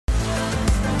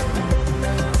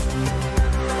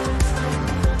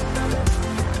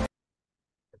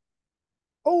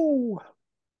Oh,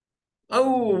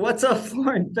 Oh, what's up,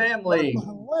 Flooring got family? my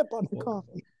lip on the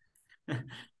coffee.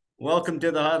 Welcome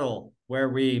to the huddle, where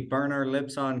we burn our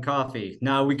lips on coffee.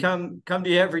 Now we come to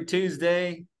you every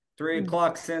Tuesday, 3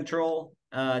 o'clock Central,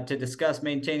 to discuss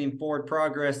maintaining forward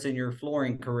progress in your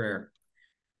flooring career.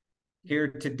 Here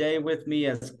today with me,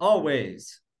 as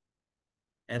always,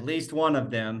 at least one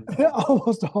of them,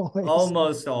 Almost always.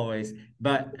 almost always,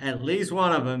 but at least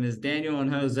one of them is Daniel and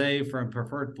Jose from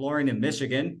Preferred Flooring in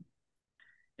Michigan.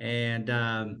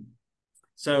 And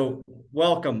So,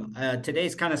 welcome.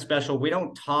 Today's kind of special. We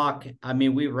don't talk, I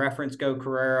mean, we reference Go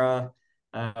Carrera.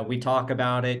 We talk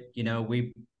about it.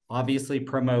 We obviously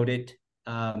promote it.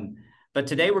 But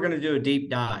today we're going to do a deep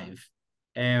dive.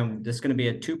 And this is going to be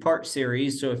a two-part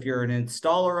series. So, if you're an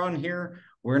installer on here,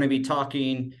 we're going to be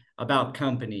talking about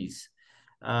companies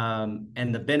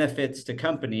and the benefits to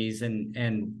companies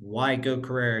and why Go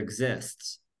Carrera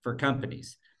exists for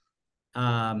companies.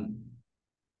 Um,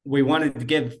 we wanted to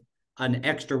give an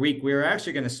extra week. We were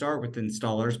actually going to start with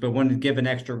installers, but wanted to give an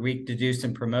extra week to do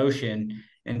some promotion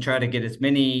and try to get as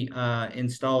many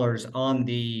installers on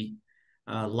the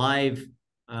live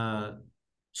uh,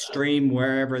 stream,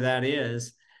 wherever that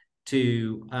is,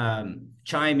 to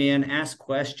chime in, ask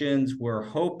questions. We're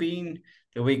hoping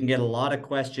that we can get a lot of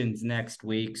questions next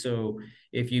week. So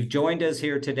if you've joined us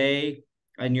here today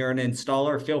and you're an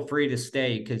installer, feel free to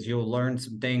stay because you'll learn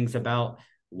some things about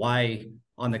why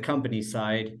on the company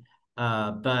side.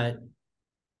 But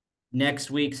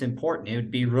next week's important. It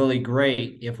would be really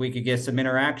great if we could get some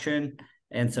interaction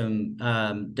and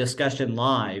some discussion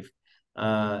live.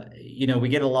 We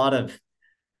get a lot of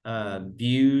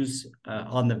views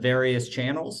on the various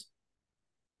channels,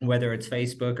 whether it's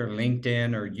Facebook or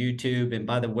LinkedIn or YouTube. And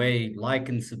by the way, like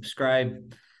and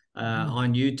subscribe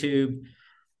on YouTube.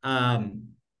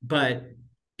 But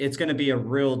it's going to be a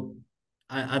real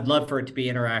I'd love for it to be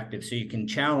interactive so you can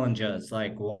challenge us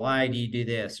like, well, why do you do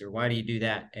this or why do you do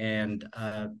that? And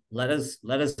let us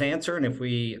answer. And if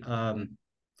I'll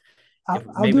do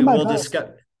maybe my we'll best.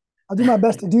 discuss. I'll do my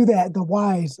best to do that. The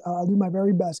whys. I'll do my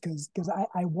very best because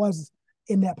I was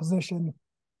in that position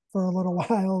for a little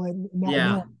while and not Yeah.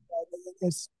 knowing.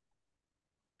 It's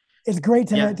it's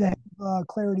great Yeah. to have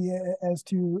clarity as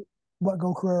to what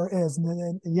Go Career is.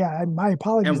 And yeah, my And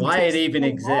apologies. It why took it so even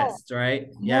long. exists, right?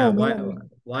 Yeah. No, Why man.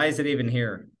 why is it even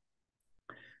here?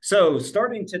 So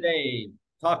starting today,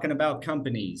 talking about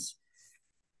companies.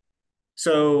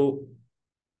 So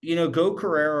Go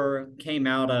Carrera came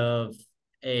out of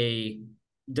a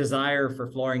desire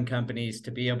for flooring companies to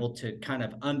be able to kind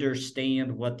of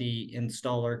understand what the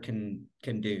installer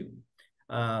can do,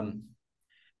 um,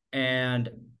 and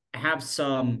have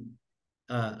some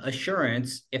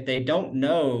assurance if they don't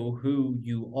know who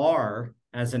you are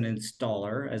as an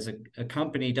installer, as a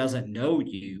company doesn't know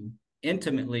you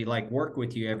intimately, like work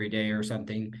with you every day or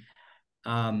something.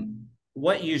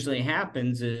 What usually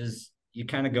happens is you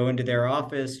kind of go into their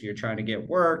office, you're trying to get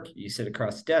work, you sit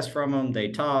across the desk from them, they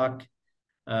talk,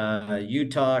 you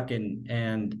talk,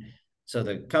 and so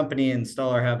the company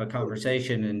installer have a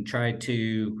conversation and try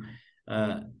to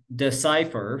uh,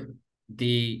 decipher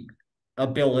the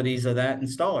abilities of that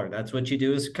installer. That's what you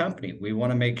do as a company. We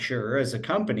want to make sure as a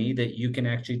company that you can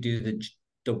actually do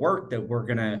the work that we're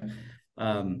gonna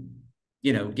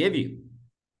give you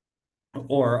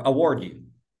or award you.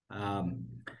 Um,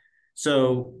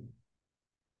 so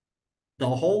the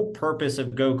whole purpose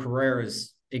of Go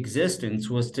Carrera's existence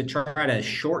was to try to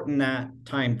shorten that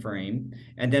time frame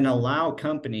and then allow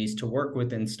companies to work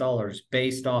with installers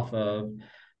based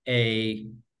a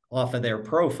off of their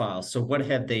profile. So what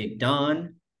have they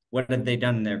done? What have they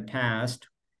done in their past?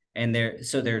 And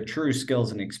their true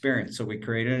skills and experience. So we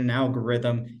created an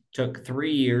algorithm, took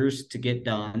 3 years to get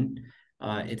done.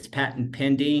 It's patent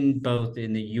pending both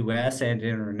in the US and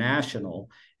international.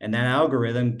 And that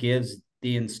algorithm gives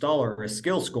the installer a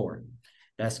skill score.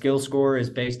 That skill score is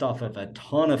based off of a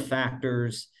ton of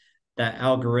factors. That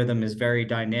algorithm is very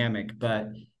dynamic, but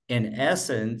in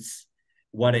essence,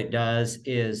 what it does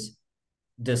is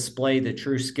display the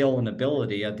true skill and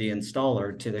ability of the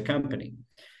installer to the company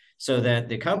so that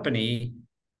the company,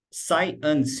 sight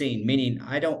unseen, meaning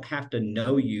I don't have to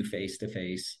know you face to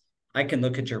face. I can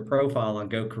look at your profile on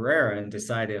Go Carrera and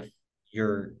decide if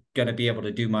you're going to be able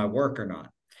to do my work or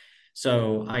not.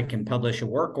 So I can publish a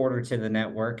work order to the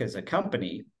network as a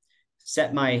company,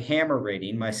 set my hammer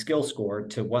rating, my skill score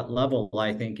to what level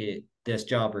I think this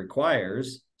job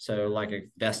requires. So like a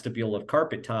vestibule of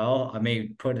carpet tile, I may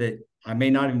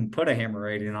not even put a hammer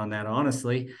rating on that,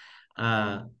 honestly.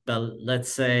 But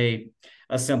let's say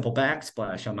a simple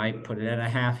backsplash, I might put it at a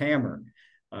half hammer.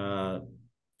 But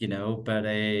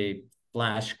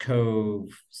flash cove,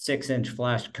 6-inch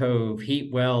flash cove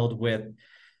heat weld with,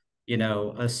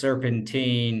 a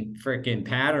serpentine freaking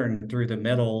pattern through the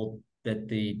middle that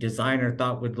the designer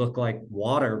thought would look like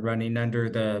water running under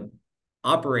the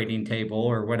operating table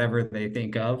or whatever they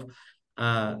think of.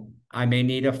 Uh, I may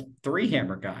need a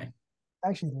 3-hammer guy I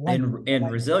actually and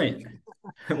like resilient.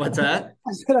 What's that?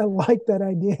 I said I like that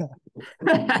idea.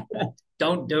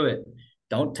 Don't do it.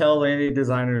 Don't tell any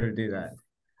designer to do that.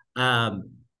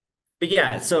 Um, but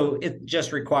yeah, so it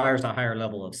just requires a higher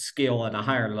level of skill and a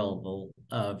higher level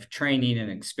of training and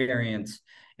experience.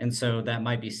 And so that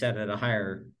might be set at a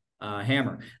higher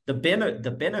hammer. The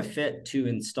benefit to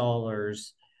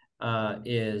installers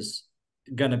is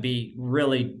going to be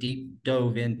really deep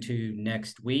dove into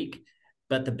next week.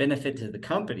 But the benefit to the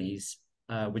companies,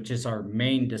 which is our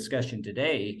main discussion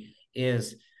today,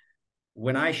 is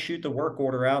when I shoot the work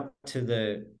order out to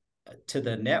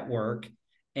the network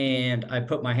and I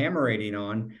put my hammer rating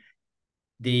on,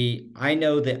 I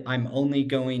know that I'm only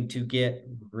going to get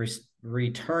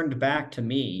returned back to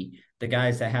me the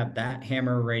guys that have that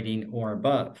hammer rating or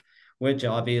above, which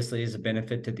obviously is a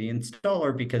benefit to the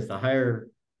installer because the higher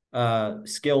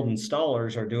skilled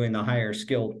installers are doing the higher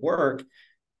skilled work.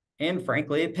 And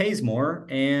frankly, it pays more.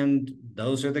 And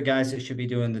those are the guys that should be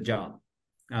doing the job.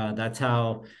 That's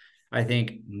how I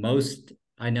think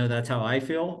I know that's how I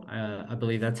feel. I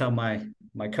believe that's how my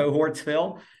cohorts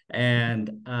feel.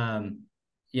 And,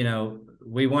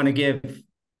 we want to give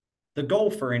the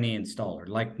goal for any installer.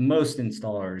 Like most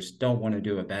installers don't want to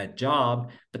do a bad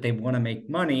job, but they want to make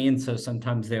money. And so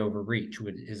sometimes they overreach.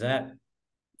 Is that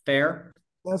fair?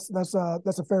 That's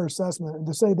a fair assessment. And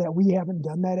to say that we haven't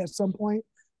done that at some point,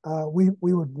 we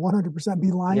would 100%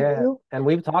 be lying to Yeah, you. and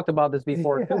we've talked about this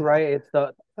before too, Yeah. right? It's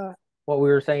the Uh, what we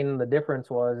were saying the difference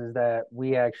was is that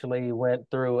we actually went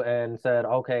through and said,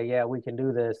 okay, yeah, we can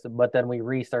do this, but then we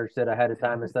researched it ahead of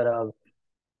time instead of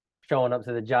showing up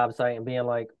to the job site and being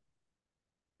like,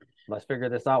 let's figure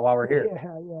this out while we're here.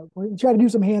 yeah. We try to do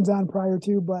some hands-on prior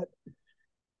to, but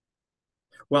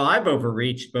Well, I've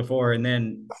overreached before, and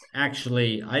then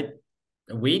actually, I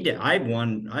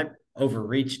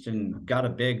overreached and got a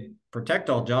big protect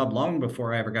all job long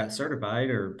before I ever got certified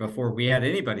or before we had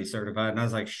anybody certified. And I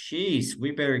was like, "Sheesh,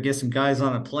 we better get some guys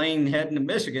on a plane heading to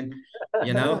Michigan,"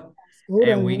 you know.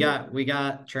 And we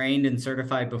got trained and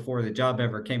certified before the job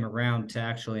ever came around to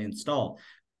actually install.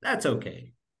 That's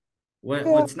okay. yeah,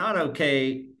 What's not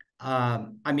okay,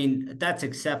 I mean, that's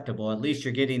acceptable. At least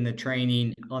you're getting the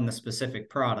training on the specific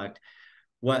product.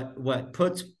 What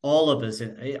puts all of us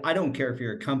in, I don't care if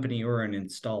you're a company or an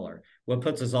installer. What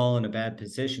puts us all in a bad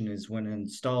position is when an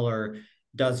installer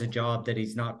does a job that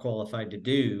he's not qualified to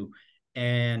do,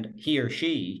 and he or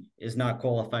she is not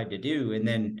qualified to do, and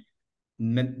then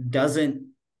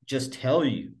doesn't just tell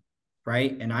you,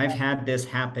 right? And I've had this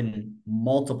happen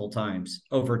multiple times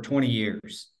over 20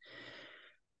 years.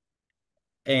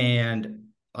 And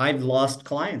I've lost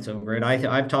clients over it.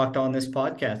 I've talked on this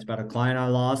podcast about a client I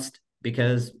lost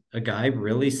because a guy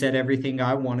really said everything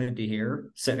I wanted to hear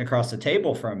sitting across the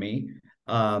table from me.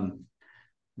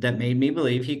 That made me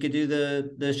believe he could do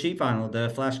the sheet vinyl, the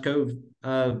Flash Cove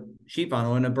sheet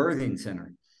vinyl in a birthing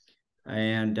center.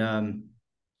 And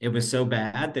it was so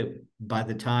bad that by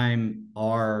the time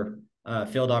our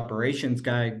field operations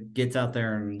guy gets out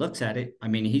there and looks at it, I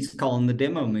mean, he's calling the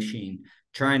demo machine,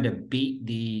 trying to beat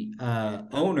the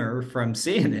owner from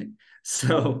seeing it.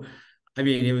 So, I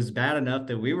mean, it was bad enough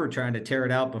that we were trying to tear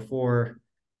it out before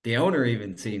the owner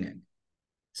even seen it.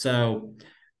 So,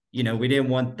 we didn't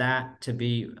want that to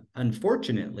be,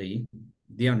 unfortunately,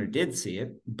 the owner did see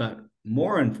it, but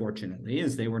more unfortunately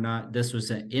is this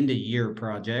was an end of year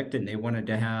project and they wanted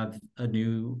to have a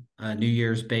New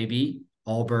Year's baby,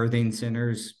 all birthing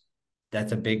centers.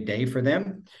 That's a big day for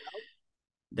them.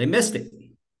 They missed it.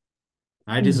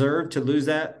 I deserve to lose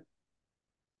that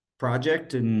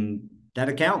project and that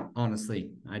account.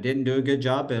 Honestly, I didn't do a good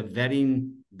job of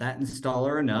vetting that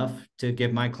installer enough to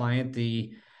give my client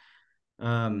the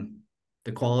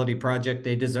quality project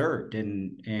they deserved.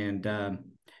 And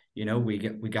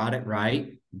we got it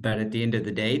right, but at the end of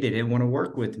the day, they didn't want to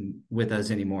work with us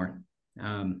anymore.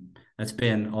 That's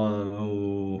been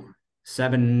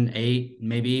 7, 8,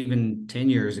 maybe even 10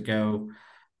 years ago,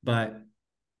 but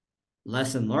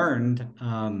lesson learned.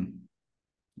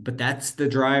 But that's the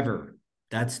driver.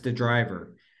 That's the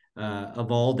driver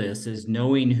of all this, is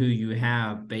knowing who you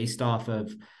have based off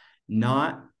of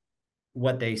not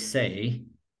what they say,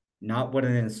 not what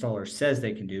an installer says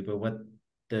they can do, but what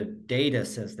the data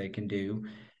says they can do.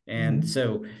 And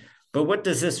so, but what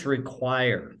does this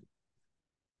require?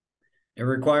 It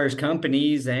requires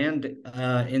companies and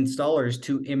installers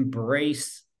to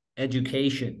embrace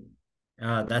education.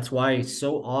 That's why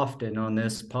so often on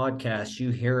this podcast, you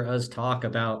hear us talk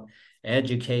about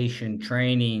education,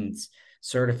 trainings,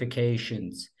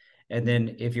 certifications. And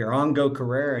then if you're on Go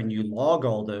Carrera and you log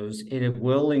all those, it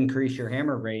will increase your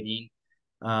hammer rating.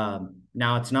 Now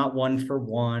it's not 1 for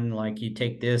 1, like you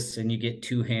take this and you get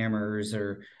 2 hammers,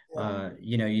 or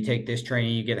you take this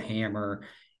training, you get a hammer.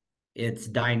 It's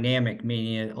dynamic,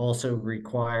 meaning it also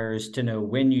requires to know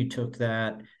when you took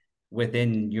that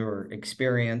within your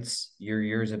experience, your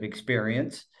years of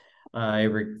experience.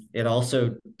 It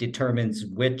also determines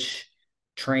which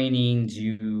trainings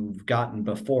you've gotten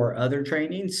before other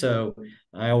trainings. So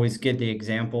I always give the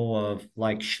example of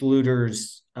like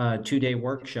Schluter's 2-day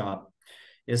workshop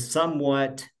is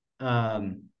somewhat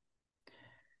not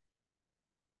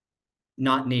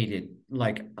needed,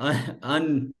 like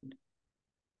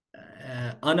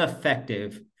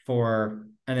ineffective for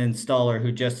an installer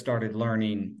who just started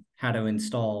learning how to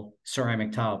install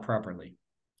ceramic tile properly.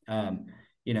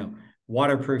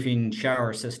 Waterproofing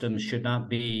shower systems should not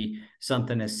be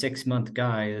something a 6-month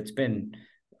guy that's been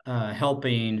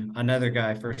helping another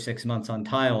guy for 6 months on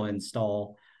tile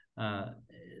install to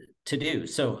do.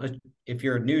 So if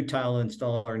you're a new tile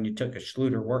installer and you took a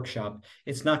Schluter workshop,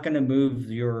 it's not going to move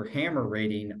your hammer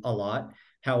rating a lot.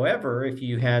 However, if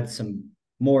you had some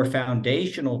more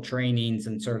foundational trainings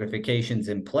and certifications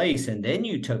in place, and then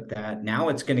you took that, now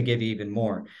it's going to give you even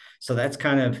more. So that's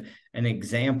kind of an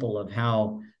example of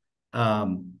how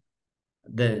the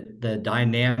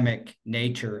dynamic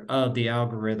nature of the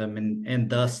algorithm and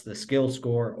thus the skill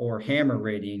score or hammer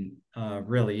rating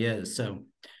really is. So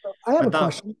I have a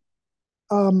question.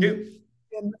 Shoot.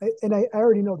 And I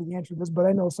already know the answer to this, but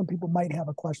I know some people might have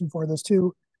a question for this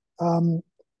too. The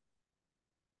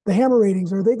hammer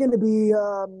ratings, are they going to be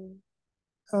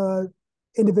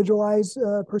individualized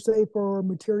per se for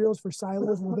materials for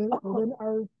silos within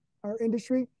our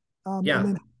industry? Yeah. And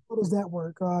then how does that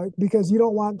work? Because you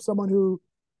don't want someone who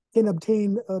can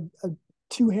obtain a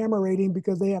 2 hammer rating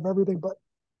because they have everything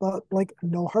but like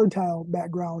no hard tile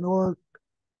background, or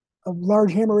a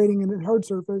large hammer rating in a hard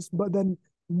surface, but then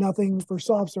nothing for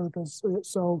soft surface.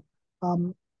 So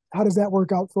how does that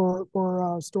work out for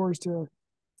stores to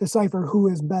decipher who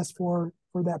is best for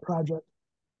that project?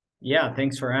 Yeah,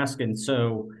 thanks for asking.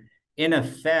 So in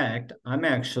effect, I'm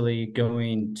actually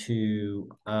going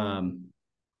to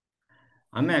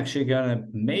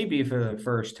maybe for the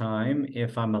first time,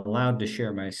 if I'm allowed to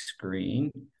share my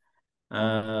screen,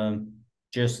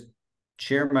 just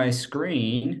share my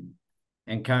screen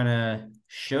and kind of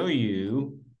show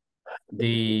you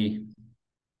the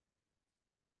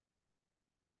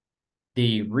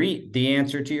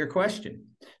answer to your question.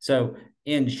 So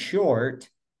in short,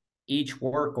 each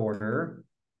work order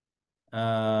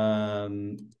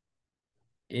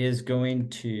is going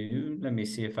to, let me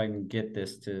see if I can get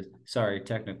this to, sorry,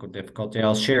 technical difficulty.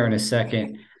 I'll share in a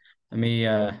second. Let me,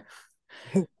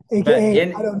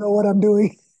 AKA, I don't know what I'm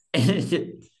doing.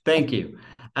 Thank you.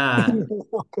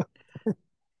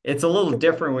 It's a little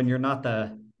different when you're not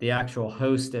the actual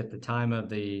host at the time of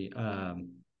the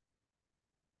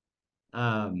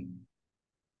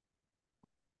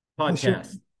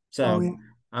podcast. So yeah.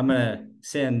 I'm going to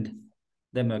send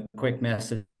them a quick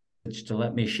message to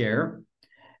let me share.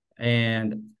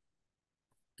 And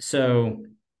so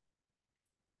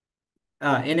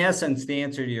in essence, the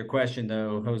answer to your question,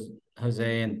 though,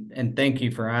 Jose, and thank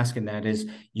you for asking that, is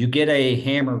you get a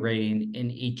hammer rating in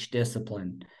each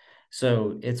discipline.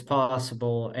 So it's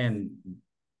possible and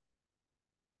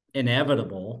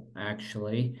inevitable,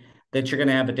 actually, that you're going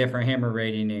to have a different hammer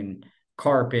rating in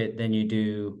carpet than you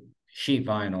do sheet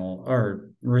vinyl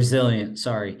or resilient.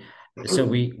 Sorry. So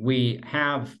we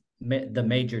have the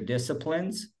major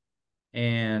disciplines,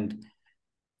 and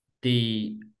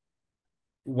the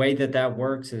way that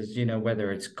works is,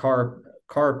 whether it's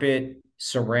carpet,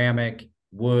 ceramic,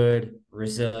 wood,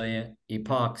 resilient,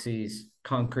 epoxies,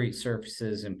 concrete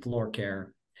surfaces, and floor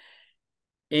care,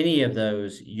 any of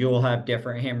those, you'll have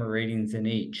different hammer ratings in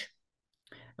each.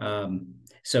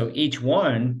 So each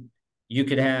one, you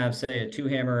could have, say, a 2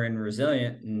 hammer in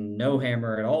resilient and no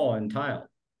hammer at all in tile,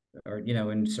 or,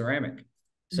 in ceramic.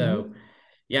 So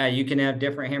yeah, you can have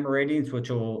different hammer ratings, which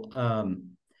will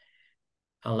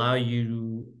allow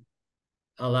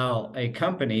a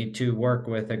company to work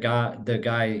with the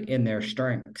guy in their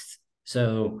strengths.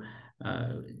 So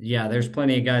yeah, there's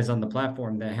plenty of guys on the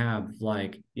platform that have,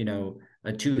 like,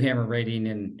 a 2 hammer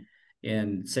rating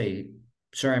in say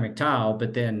ceramic tile,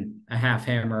 but then a half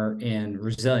hammer in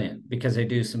resilient, because they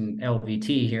do some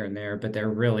LVT here and there, but they're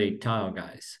really tile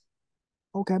guys.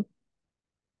 Okay.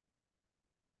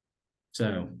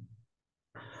 So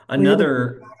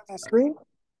another screen.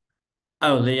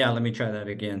 Oh, yeah, let me try that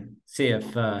again. See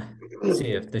if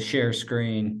the share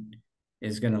screen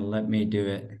is going to let me do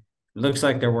it. Looks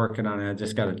like they're working on it. I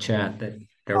just got a chat that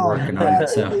they're Oh working on yeah, it.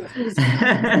 So as soon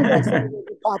as I said it,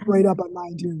 it popped right up on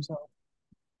mine too. So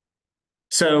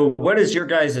so what is your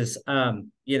guys's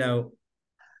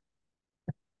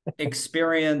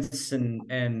experience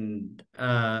and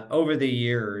over the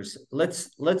years?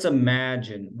 Let's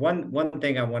imagine one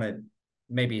thing I want to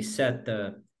maybe set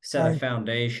a right.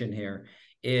 foundation here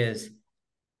is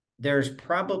there's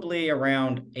probably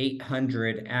around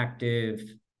 800 active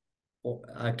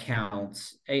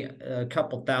accounts, a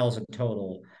couple thousand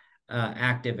total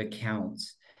active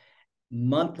accounts.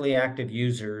 Monthly active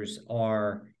users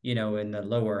are, in the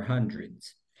lower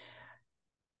hundreds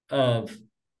of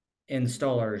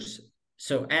installers.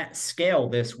 So at scale,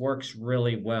 this works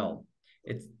really well.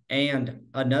 And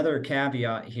another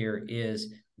caveat here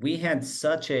is we had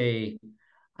such a,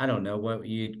 I don't know what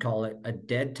you'd call it, a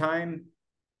dead time.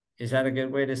 Is that a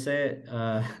good way to say it?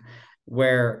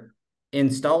 Where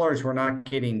installers were not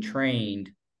getting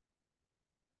trained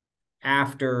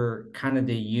after kind of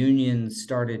the unions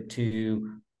started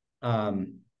to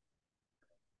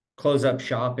close up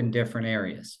shop in different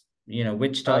areas.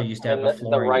 Wichita used to have a The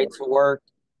flooring. right to work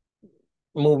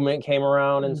movement came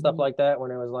around and stuff Mhm. like that,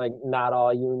 when it was like not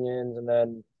all unions, and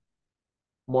then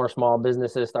more small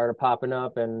businesses started popping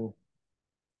up and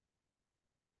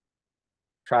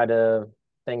try to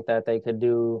think that they could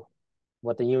do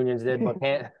what the unions did but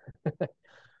can't.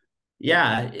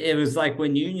 Yeah, it was like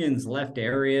when unions left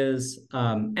areas,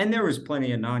 and there was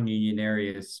plenty of non-union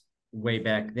areas way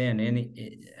back then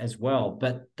as well.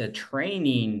 But the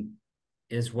training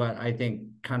is what I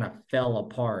think kind of fell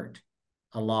apart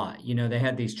a lot. They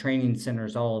had these training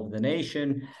centers all over the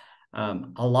nation.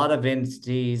 A lot of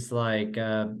entities like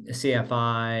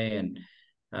CFI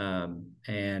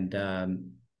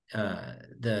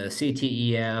the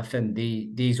CTEF and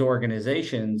these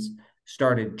organizations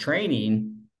started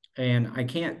training, and I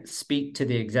can't speak to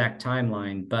the exact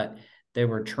timeline, but they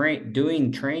were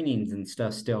doing trainings and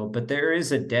stuff still. But there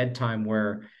is a dead time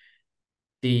where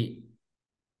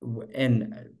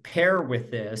and pair with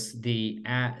this the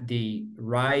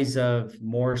rise of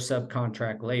more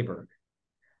subcontract labor.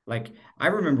 Like, I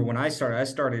remember when I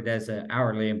started as an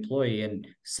hourly employee, and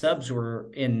subs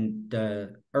were in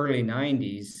the early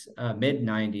 90s, mid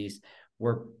 90s,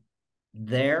 were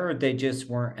there. They just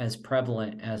weren't as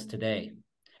prevalent as today.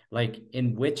 Like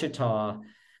in Wichita,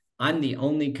 I'm the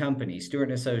only company, Stewart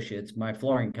and Associates, my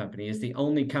flooring company, is the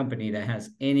only company that has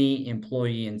any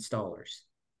employee installers.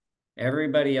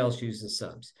 Everybody else uses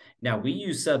subs. Now, we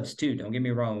use subs too. Don't get me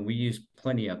wrong. We use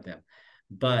plenty of them.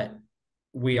 But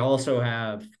we also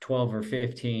have 12 or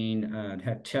 15, I'd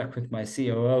have to check with my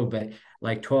COO, but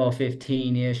like 12,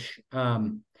 15-ish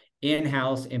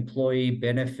in-house employee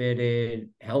benefited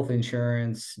health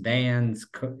insurance, vans,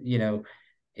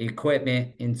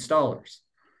 equipment installers.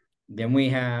 Then we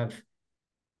have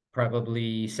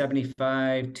probably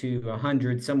 75 to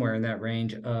 100, somewhere in that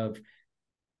range, of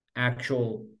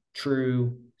actual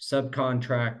true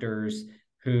subcontractors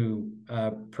who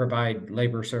provide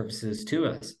labor services to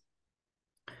us.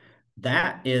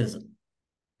 That is,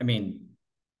 I mean,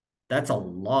 that's a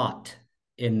lot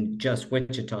in just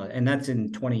Wichita, and that's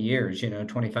in 20 years,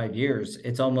 25 years.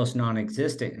 It's almost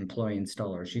non-existent employee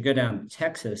installers. You go down to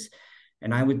Texas,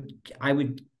 and I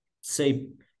would say,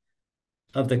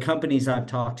 of the companies I've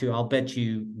talked to, I'll bet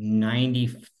you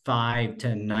 95 to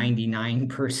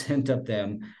 99% of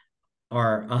them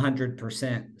are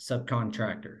 100%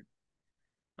 subcontractor.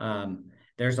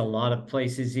 There's a lot of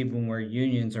places, even where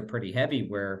unions are pretty heavy,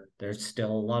 where there's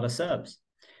still a lot of subs.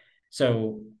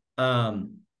 So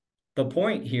the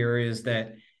point here is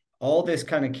that all this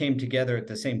kind of came together at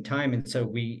the same time. And so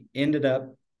we ended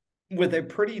up with a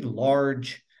pretty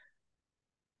large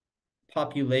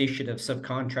population of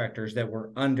subcontractors that were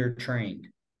undertrained.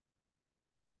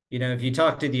 If you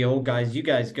talk to the old guys, you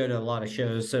guys go to a lot of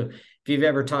shows. So if you've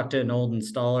ever talked to an old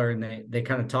installer, and they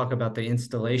kind of talk about the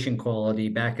installation quality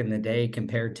back in the day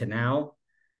compared to now.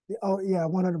 Oh yeah,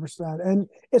 100%. And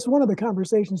it's one of the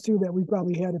conversations too that we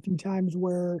probably had a few times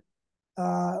where,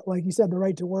 like you said, the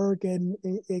right to work, and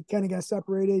it kind of got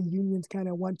separated. Unions kind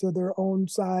of went to their own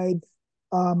side,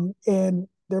 and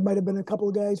there might have been a couple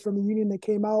of guys from the union that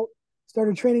came out,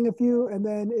 started training a few, and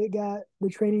then the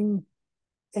training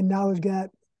and knowledge got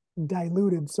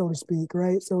diluted, so to speak,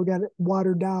 right? So it got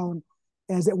watered down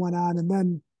as it went on, and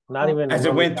then Not even as it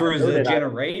really went through the diluted.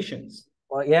 generations.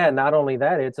 Well, yeah, not only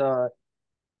that, it's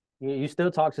you still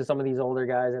talk to some of these older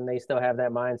guys, and they still have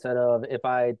that mindset of, if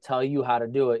I tell you how to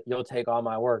do it, you'll take all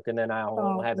my work, and then I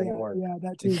won't have any yeah, work. yeah,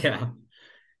 that too. Yeah.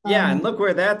 Yeah, and look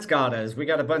where that's got us. We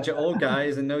got a bunch of old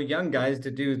guys and no young guys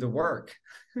to do the work.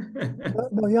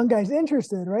 No young guys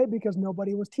interested, right? Because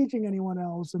nobody was teaching anyone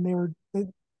else, and they were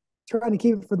trying to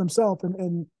keep it for themselves,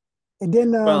 and it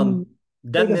didn't Well,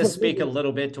 take doesn't us this what speak a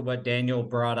little bit to what Daniel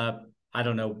brought up? I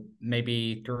don't know,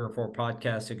 maybe 3 or 4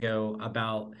 podcasts ago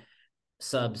about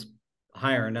subs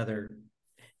hire another,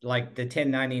 like the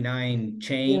 1099 yeah.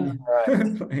 chain.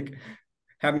 Right. Like,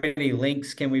 how many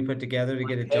links can we put together to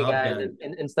get a Hey job guys,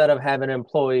 done? instead of having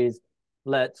employees,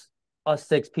 let's us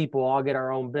 6 people all get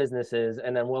our own businesses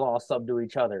and then we'll all sub to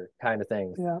each other kind of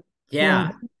thing. Yeah. Or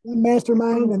Yeah, one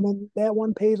mastermind, and then that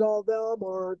one pays all of them,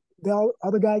 or the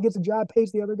other guy gets a job,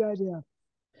 pays the other guys. Yeah.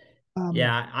 Um,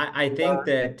 yeah. I We think are,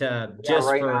 that we are just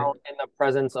right now for, in the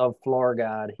presence of Floor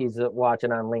God. He's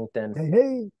watching on LinkedIn. hey,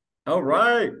 hey. all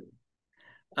right.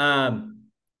 Um,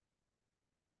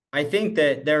 I think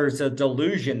that there's a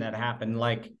delusion that happened.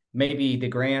 Like maybe the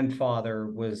grandfather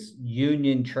was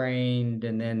union trained,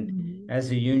 and then Mhm. as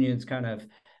the unions kind of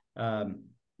um,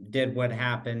 did what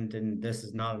happened, and this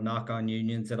is not a knock on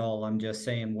unions at all. I'm just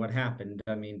saying what happened.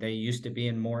 I mean, they used to be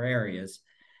in more areas.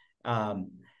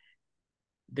 Um,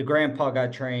 the grandpa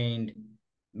got trained.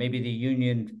 Maybe the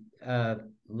union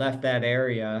left that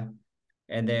area,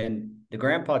 and then the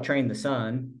grandpa trained the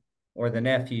son or the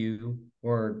nephew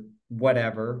or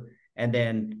whatever, and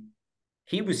then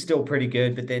he was still pretty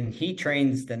good, but then he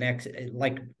trains the next,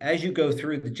 like as you go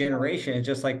through the generation, it's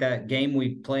just like that game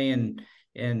we play in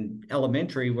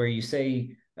elementary where you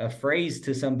say a phrase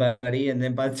to somebody, and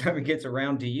then by the time it gets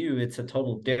around to you, it's a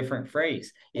total different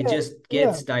phrase. It Yeah, just yeah.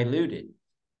 gets diluted.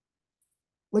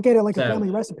 Look at it like a So family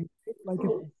recipe. Like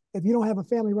if you don't have a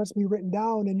family recipe written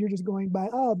down and you're just going by,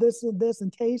 oh, this and this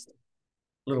and taste,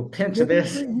 little pinch of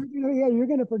this. yeah, you're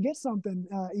gonna forget something.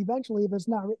 Eventually, if it's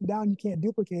not written down, you can't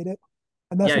duplicate it,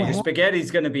 and that's Yeah, what your happens.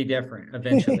 spaghetti's going to be different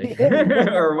eventually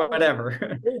Yeah, or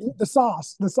whatever. the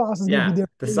sauce is gonna be Yeah, different.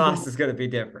 the There you sauce go. is going to be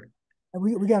different. And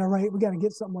we gotta write. We gotta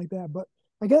get something like that. But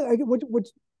I get what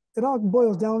it all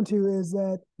boils down to is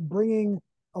that bringing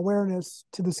awareness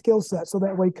to the skill set, so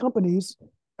that way companies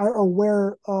are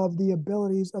aware of the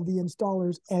abilities of the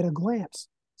installers at a glance,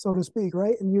 so to speak,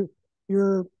 right? And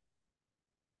you're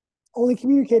only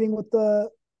communicating with the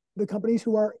companies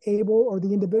who are able, or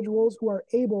the individuals who are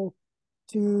able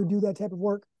to do that type of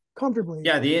work comfortably.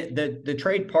 Yeah, the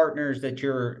trade partners that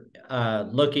you're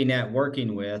looking at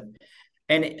working with,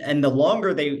 and the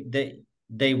longer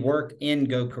they work in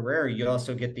Go Carrera, you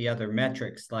also get the other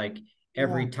metrics. Like Yeah.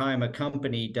 every time a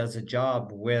company does a job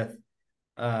with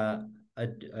uh,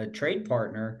 a trade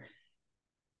partner,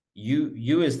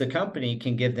 you as the company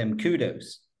can give them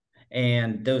kudos,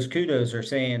 and those kudos are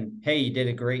saying, hey, you did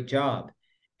a great job.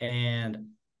 And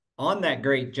on that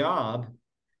great job,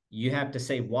 you have to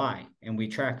say why, and we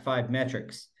track 5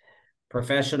 metrics: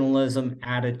 professionalism,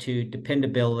 attitude,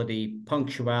 dependability,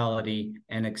 punctuality,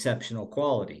 and exceptional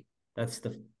quality. That's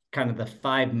the kind of the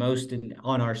 5 most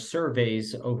on our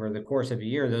surveys over the course of a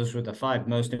year. Those were the 5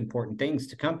 most important things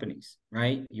to companies,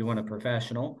 right? You want a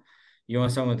professional, you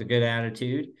want someone with a good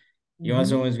attitude, you want Mm-hmm.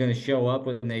 someone who's going to show up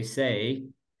when they say,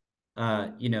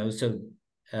 so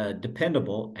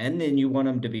dependable, and then you want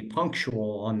them to be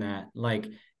punctual on that. Like,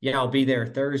 yeah, I'll be there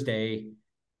Thursday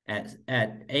at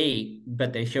 8,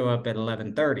 but they show up at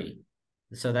 11:30.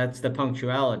 So that's the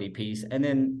punctuality piece, and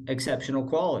then exceptional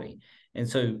quality. And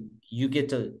so you get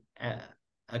to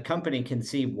a company can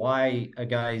see why a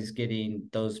guy's getting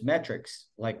those metrics.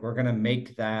 Like, we're going to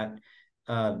make that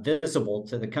visible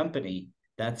to the company.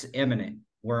 That's imminent.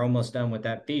 We're almost done with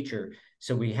that feature.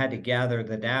 So we had to gather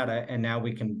the data, and now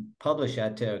we can publish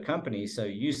that to a company. So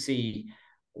you see,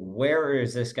 where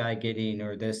is this guy getting,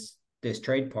 or this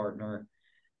trade partner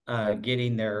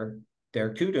getting their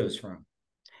kudos from.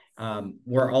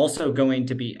 We're also going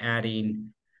to be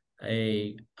adding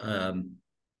a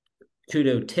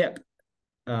kudo tip,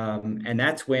 and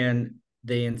that's when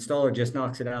the installer just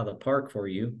knocks it out of the park for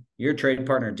you. Your trade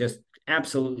partner just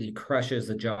absolutely crushes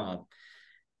the job.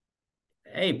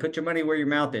 Hey, put your money where your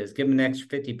mouth is. Give them an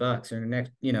extra $50 or an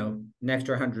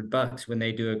extra $100 when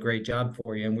they do a great job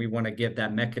for you. And we want to give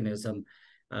that mechanism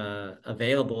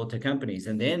available to companies.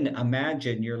 And then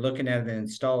imagine you're looking at an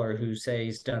installer who say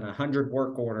he's done 100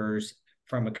 work orders.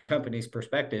 From a company's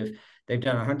perspective, they've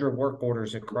done 100 work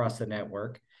orders across the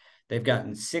network. They've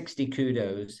gotten 60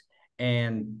 kudos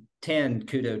and 10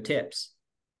 kudo tips.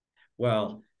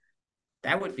 Well,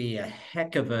 that would be a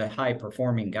heck of a high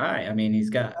performing guy. I mean, he's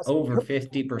got That's over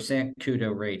 50%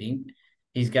 kudo rating.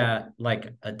 He's got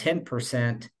like a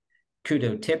 10%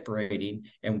 kudo tip rating.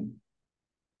 And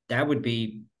that would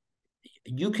be,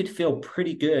 you could feel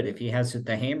pretty good if he has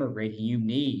the hammer rating you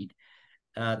need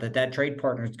that trade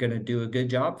partner is going to do a good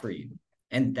job for you.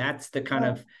 And that's the kind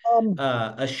of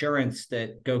assurance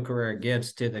that Go Carrera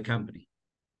gives to the company.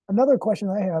 Another question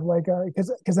I have, like,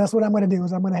 because that's what I'm going to do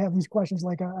is I'm going to have these questions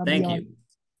like on Thank the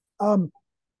you.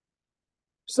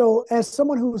 So as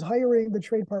someone who's hiring the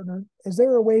trade partner, is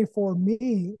there a way for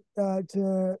me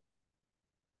to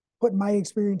put my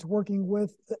experience working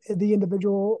with the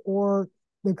individual or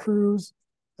the crews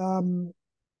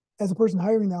as a person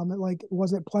hiring them? Like,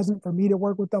 was it pleasant for me to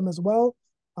work with them as well?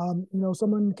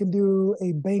 Someone can do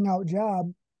a bang out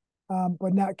job,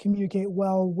 but not communicate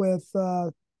well with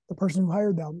the person who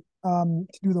hired them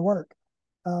to do the work.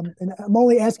 And I'm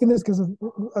only asking this because of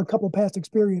a couple of past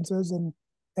experiences. And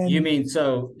you mean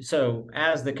so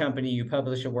as the company, you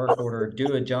publish a work order,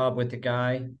 do a job with the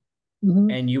guy,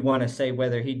 and you want to say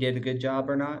whether he did a good job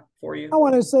or not for you? I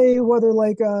want to say whether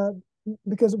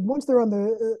because once they're on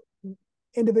the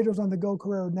individuals on the Go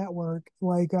Carrera network,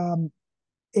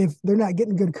 if they're not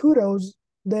getting good kudos,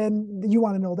 then you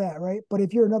want to know that, right? But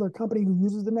if you're another company who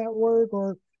uses the network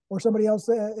or somebody else,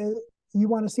 you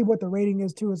want to see what the rating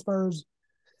is too, as far as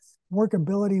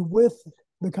workability with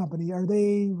the company. Are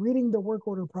they reading the work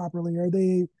order properly? Are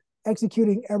they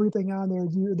executing everything on there?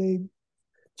 Are they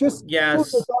just are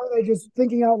they just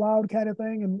thinking out loud kind of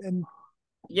thing? And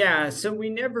yeah, so we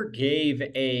never gave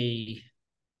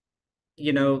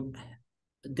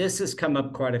this has come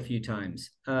up quite a few times.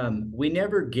 We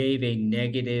never gave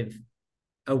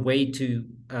a way to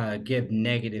give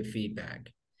negative feedback.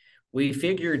 We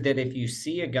figured that if you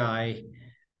see a guy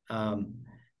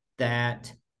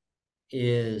that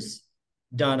is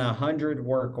done 100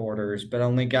 work orders but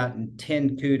only gotten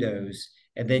 10 kudos,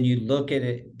 and then you look at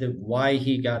it, why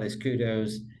he got his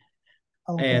kudos,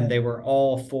 and they were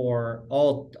all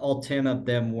 10 of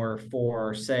them were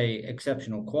for, say,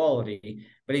 exceptional quality,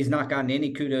 but he's not gotten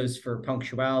any kudos for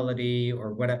punctuality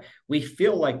or whatever. We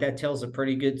feel like that tells a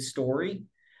pretty good story.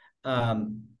 I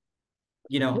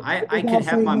could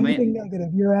have my mind negative.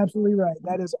 You're absolutely right.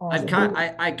 That is awesome.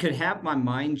 I could have my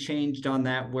mind changed on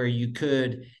that, where you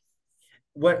could,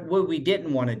 what we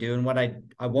didn't want to do, and what I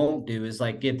won't do, is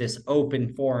like give this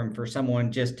open forum for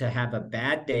someone just to have a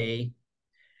bad day.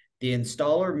 The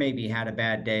installer maybe had a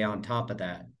bad day on top of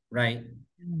that, right?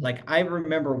 Like, I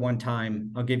remember one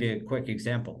time, I'll give you a quick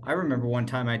example. I remember one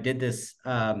time I did this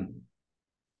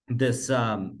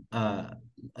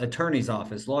attorney's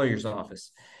office, lawyer's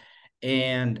office,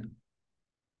 and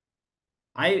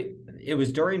it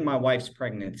was during my wife's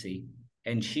pregnancy,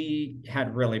 and she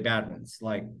had really bad ones,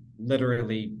 like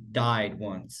literally died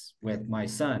once with my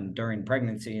son during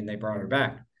pregnancy, and they brought her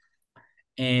back.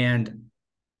 And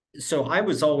so I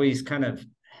was always kind of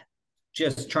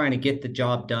just trying to get the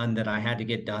job done that I had to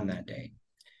get done that day.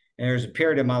 And there was a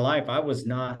period in my life I was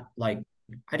not like,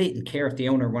 I didn't care if the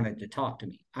owner wanted to talk to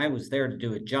me. I was there to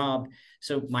do a job.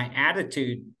 So my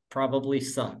attitude probably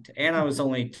sucked. And I was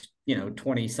only,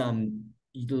 20 some,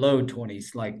 low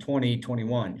 20s, like 20,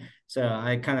 21. So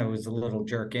I kind of was a little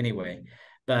jerk anyway.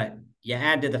 But you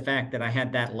add to the fact that I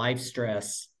had that life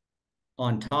stress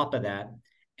on top of that.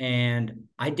 And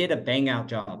I did a bang out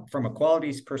job from a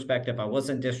qualities perspective. I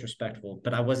wasn't disrespectful,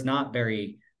 but I was not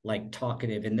very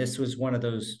talkative. And this was one of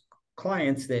those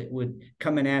clients that would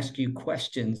come and ask you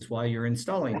questions while you're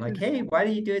installing, like, hey, why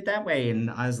do you do it that way? And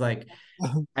I was like,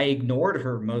 I ignored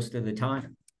her most of the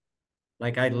time.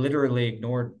 Like, I literally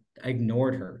ignored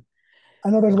her. I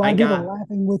know there's a lot of people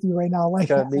laughing with you right now.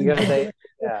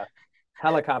 Yeah.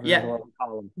 Helicopters, yeah. Is what we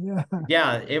call them.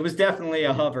 Yeah, it was definitely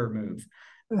a hover move.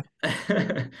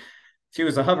 She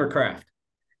was a hovercraft.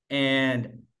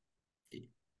 And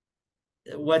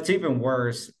what's even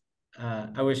worse,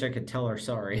 I wish I could tell her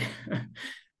sorry,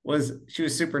 was she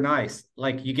was super nice.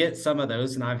 Like, you get some of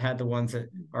those, and I've had the ones that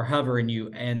are hovering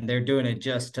you, and they're doing it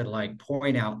just to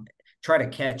point out, try to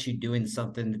catch you doing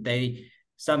something that they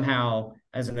somehow,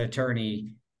 as an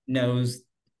attorney, knows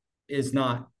is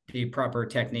not the proper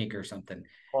technique or something.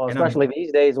 Well, especially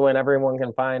these days when everyone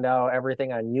can find out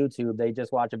everything on YouTube. They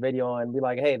just watch a video and be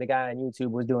like, hey, the guy on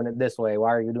YouTube was doing it this way. Why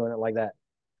are you doing it like that?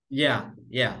 Yeah.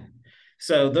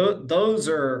 So those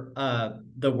are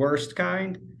the worst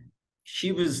kind.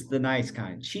 She was the nice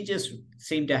kind. She just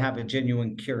seemed to have a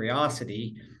genuine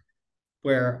curiosity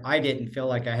where I didn't feel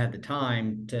like I had the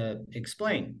time to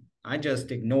explain. I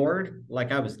just ignored,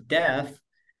 like I was deaf,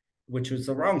 which was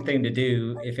the wrong thing to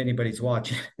do if anybody's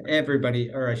watching. Everybody,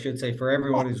 or I should say, for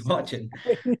everyone who's watching.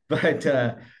 But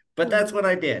that's what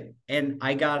I did. And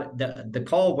I got the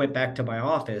call went back to my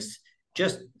office,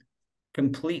 just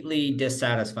completely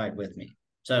dissatisfied with me.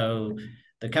 So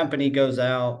the company goes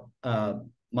out,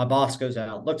 my boss goes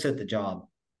out, looks at the job.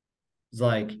 It's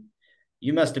like,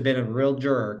 you must have been a real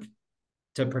jerk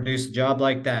to produce a job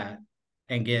like that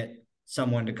and get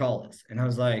someone to call us. And I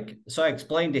was like, so I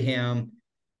explained to him,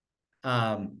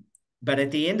 but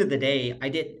at the end of the day, I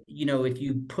did, if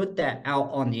you put that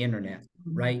out on the internet,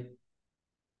 right?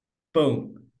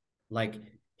 Boom. Like,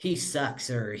 he sucks,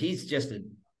 or he's just a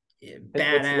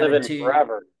bad It's living attitude.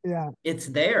 forever. Yeah. It's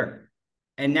there.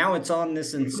 And now it's on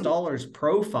this installer's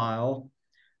profile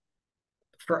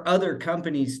for other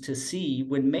companies to see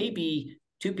when maybe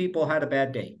two people had a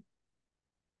bad day.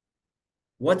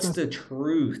 What's the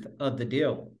truth of the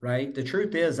deal, right? The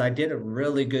truth is I did a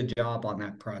really good job on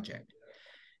that project.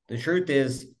 The truth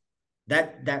is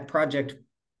that project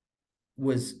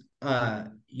was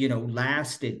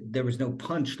lasted. There was no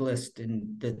punch list,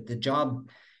 and the job,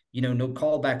 no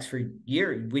callbacks for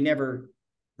years. We never,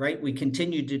 right? We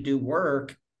continued to do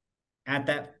work at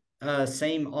that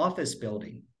same office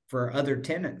building for other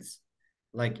tenants.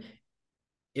 Like,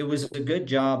 it was a good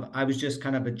job. I was just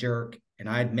kind of a jerk, and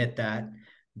I admit that.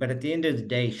 But at the end of the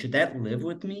day, should that live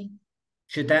with me?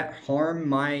 Should that harm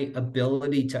my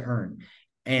ability to earn?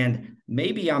 And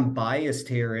maybe I'm biased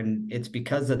here, and it's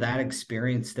because of that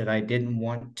experience that I didn't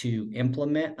want to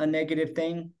implement a negative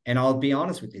thing. And I'll be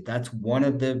honest with you, that's one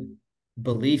of the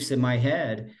beliefs in my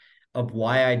head of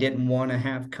why I didn't want to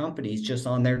have companies just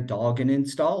on their dogging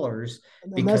installers,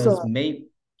 And because maybe.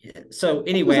 So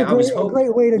anyway, that's I was a hoping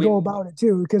great way to go about it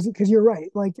too, because you're right.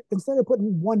 Like, instead of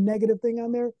putting one negative thing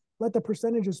on there, let the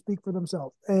percentages speak for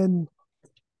themselves. And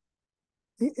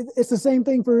it's the same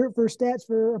thing for stats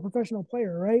for a professional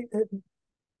player, right?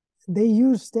 They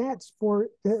use stats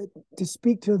to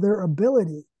speak to their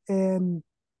ability, and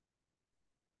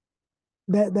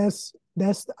that's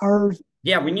our.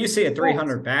 Yeah, when you see a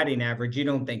 300 batting average, you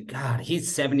don't think, God,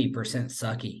 he's 70%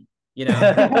 sucky, you know.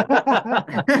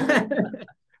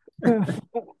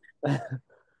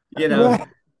 You know,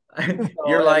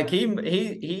 you're like,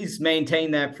 he's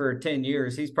maintained that for 10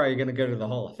 years. He's probably going to go to the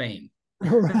Hall of Fame.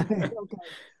 Right. Okay.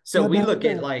 So we look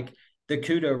at like the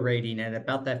Kudo rating at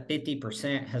about that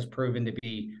 50% has proven to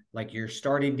be like, you're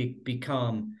starting to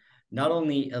become not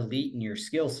only elite in your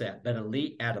skill set, but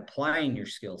elite at applying your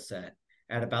skill set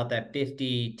at about that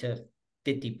 50 to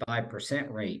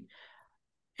 55% rate.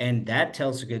 And that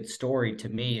tells a good story to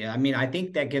me. I mean, I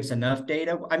think that gives enough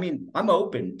data. I mean, I'm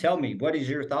open. Tell me, what is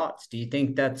your thoughts? Do you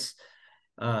think that's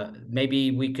maybe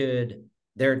we could,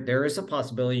 there is a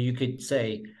possibility you could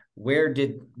say, where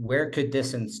could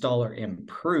this installer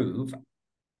improve,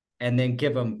 and then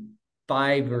give them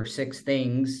 5 or 6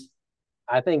 things.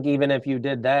 I think even if you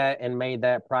did that and made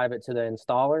that private to the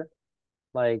installer,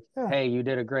 like, hey, you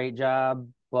did a great job,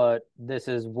 but this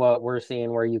is what we're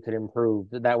seeing where you could improve.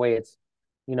 That way it's,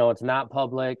 it's not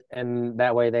public, and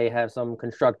that way they have some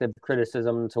constructive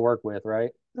criticism to work with,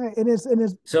 right? Right. And it's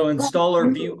so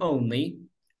installer view only.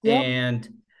 Yep. And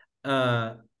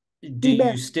do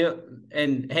you still,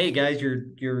 and hey guys,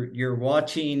 you're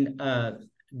watching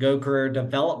Go Career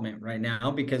Development right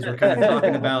now, because we're kind of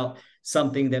talking about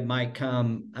something that might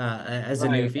come as a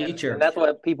new feature. And that's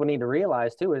what people need to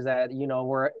realize too, is that,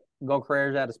 we're Go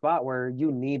Career's at a spot where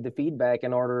you need the feedback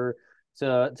in order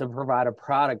to provide a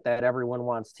product that everyone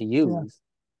wants to use.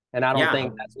 Yeah. And I don't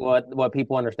think that's what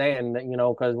people understand,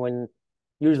 because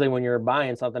usually when you're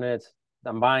buying something,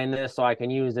 I'm buying this so I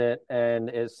can use it, and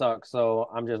it sucks, so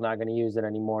I'm just not going to use it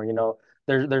anymore.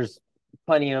 There's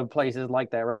plenty of places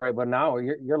like that, right? But now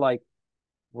you're like,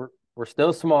 we're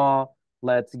still small.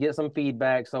 Let's get some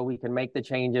feedback so we can make the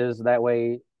changes. That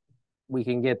way we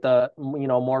can get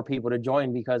more people to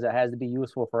join, because it has to be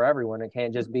useful for everyone. It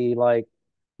can't just be like,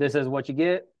 this is what you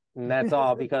get and that's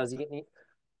all, because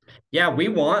yeah,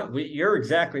 you're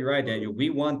exactly right, Daniel. We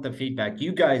want the feedback.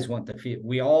 You guys want the feedback.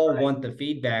 We all want the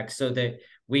feedback so that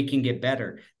we can get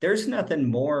better. There's nothing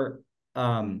more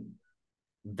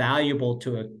valuable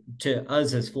to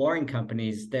us as flooring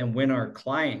companies than when our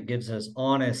client gives us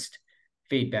honest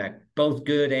feedback, both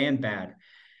good and bad.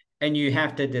 And you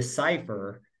have to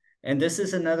decipher, and this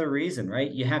is another reason,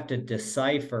 right? You have to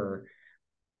decipher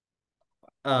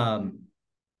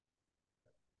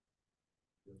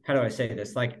how do I say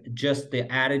this? Like, just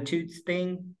the attitudes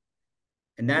thing.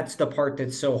 And that's the part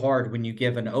that's so hard when you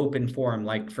give an open forum,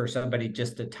 like for somebody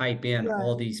just to type in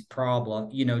all these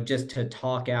problems, just to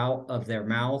talk out of their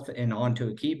mouth and onto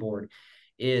a keyboard,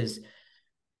 is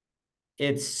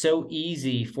it's so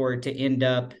easy for it to end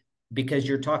up, because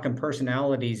you're talking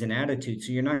personalities and attitudes.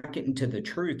 So you're not getting to the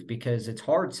truth, because it's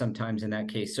hard sometimes in that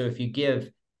case. So if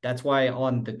you that's why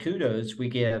on the kudos, we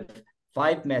give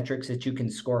 5 metrics that you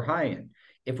can score high in.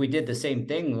 If we did the same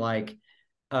thing, like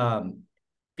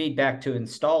feedback to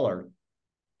installer,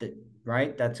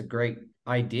 right? That's a great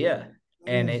idea.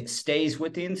 And it stays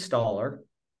with the installer.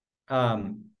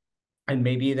 And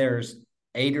maybe there's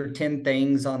 8 or 10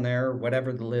 things on there,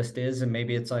 whatever the list is, and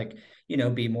maybe it's like,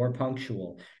 be more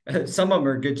punctual. Some of them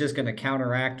are good, just going to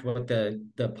counteract what the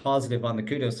positive on the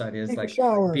kudos side is, Take a like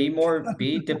shower.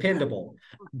 be dependable.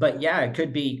 But yeah, it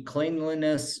could be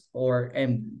cleanliness,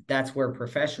 and that's where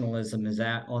professionalism is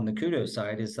at on the kudos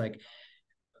side, is like,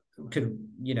 could,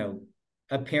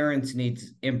 appearance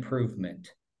needs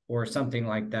improvement or something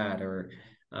like that, or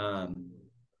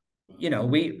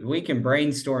we can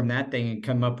brainstorm that thing and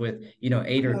come up with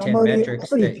 8 or 10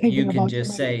 metrics already that thinking you can about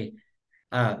just say,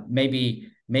 maybe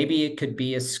it could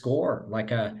be a score,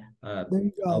 like a there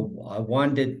you go.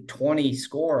 1 to 20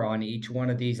 score on each one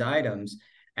of these items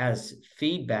as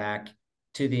feedback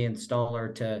to the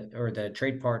installer, or the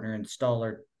trade partner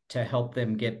installer, to help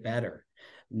them get better,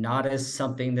 not as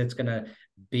something that's going to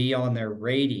be on their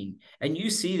rating. And you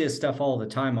see this stuff all the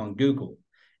time on Google.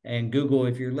 And Google,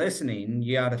 if you're listening,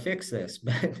 you got to fix this.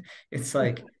 But it's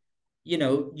like,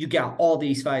 you got all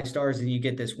these 5 stars, and you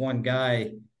get this one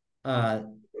guy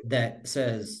that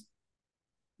says,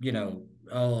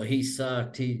 oh, he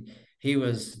sucked. He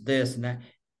was this and that.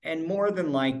 And more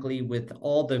than likely, with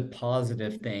all the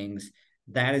positive things,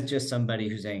 that is just somebody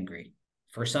who's angry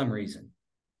for some reason.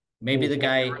 Maybe the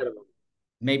guy,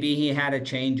 maybe he had a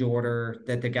change order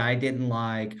that the guy didn't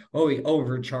like. Oh, he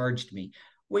overcharged me.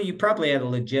 Well, you probably had a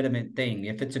legitimate thing.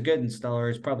 If it's a good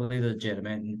installer, it's probably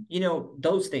legitimate. And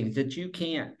those things that you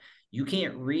can't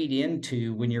read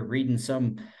into when you're reading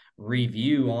some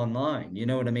review online. You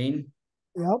know what I mean?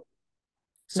 Yep.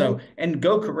 So, and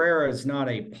Go Carrera is not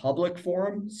a public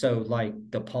forum, so like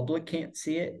the public can't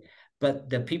see it, but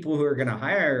the people who are going to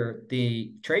hire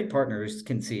the trade partners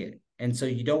can see it. And so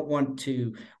you don't want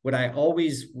to, what I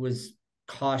always was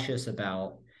cautious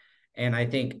about, and I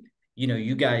think,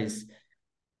 you guys,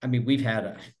 I mean, we've had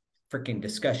a freaking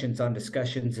discussions on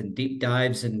discussions and deep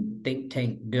dives and think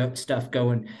tank stuff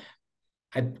going.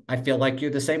 I feel like you're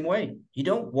the same way. You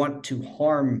don't want to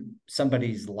harm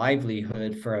somebody's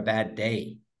livelihood for a bad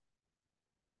day.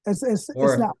 It's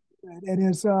not,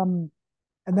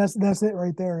 and that's it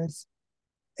right there.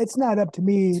 It's not up to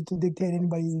me to dictate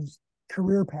anybody's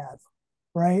career path,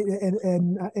 right?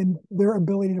 And their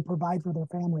ability to provide for their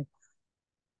family.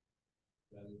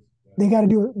 They got to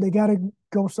do it. They got to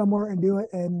go somewhere and do it.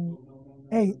 And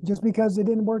hey, just because it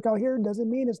didn't work out here doesn't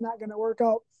mean it's not going to work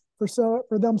out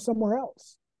for them somewhere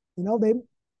else. They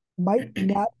might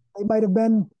not. They might have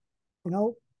been,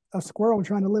 a squirrel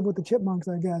trying to live with the chipmunks,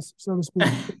 I guess, so to speak.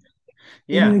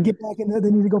 Yeah. They need to get back in there. They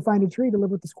need to go find a tree to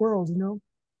live with the squirrels.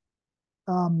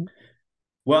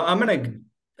 Well, I'm gonna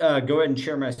go ahead and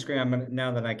share my screen.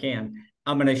 Now that I can,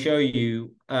 I'm gonna show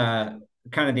you kind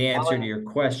of the answer to your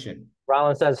question.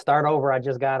 Rollins says, "Start over. I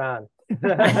just got on."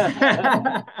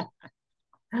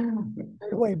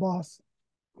 Right away, boss.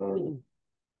 All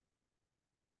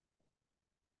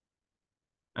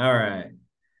right.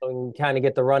 So we can kind of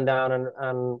get the rundown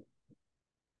on.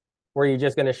 Were you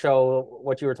just going to show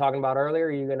what you were talking about earlier?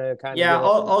 Are you going to kind of? Yeah,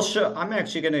 I'll show. I'm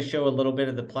actually going to show a little bit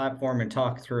of the platform and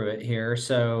talk through it here.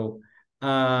 So,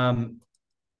 tell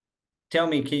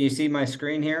me, can you see my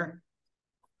screen here?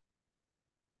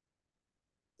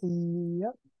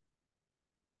 Yep.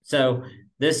 So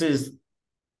this is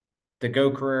the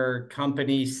Go Career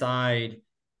company side,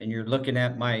 and you're looking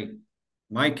at my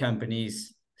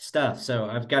company's stuff. So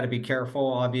I've got to be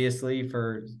careful, obviously,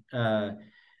 for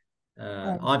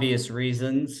obvious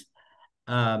reasons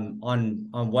on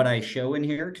what I show in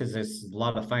here, because there's a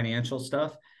lot of financial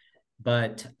stuff.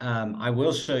 But I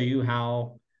will show you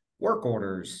how work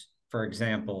orders, for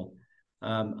example,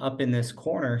 up in this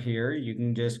corner here, you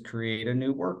can just create a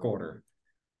new work order.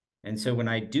 And so when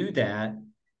I do that,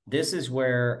 this is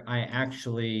where I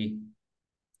actually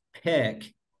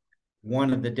pick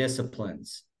one of the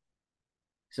disciplines.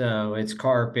 So it's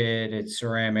carpet, it's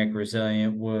ceramic,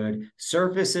 resilient wood.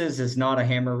 Surfaces is not a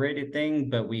hammer rated thing,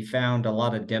 but we found a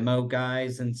lot of demo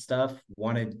guys and stuff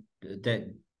wanted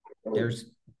that.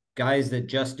 There's guys that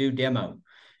just do demo,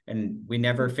 and we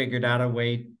never figured out a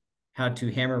way how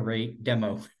to hammer rate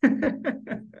demo.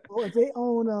 Well, if they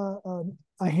own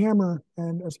a hammer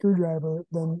and a screwdriver,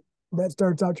 then that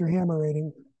starts out your hammer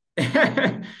rating.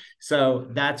 So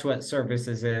that's what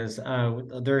services is.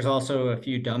 There's also a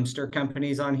few dumpster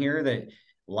companies on here that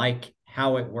like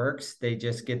how it works. They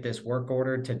just get this work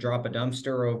order to drop a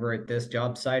dumpster over at this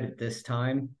job site at this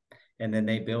time, and then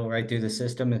they bill right through the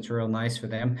system. It's real nice for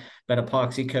them. But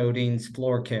epoxy coatings,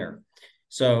 floor care.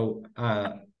 So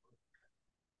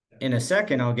in a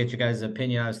second, I'll get you guys'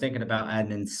 opinion. I was thinking about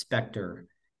adding an inspector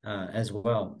as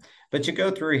well. But you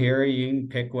go through here, you can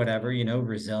pick whatever,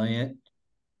 resilient,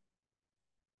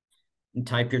 and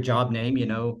type your job name,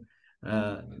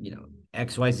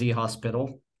 XYZ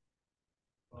hospital.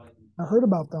 I heard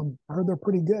about them. I heard they're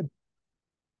pretty good.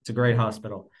 It's a great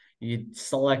hospital. You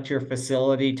select your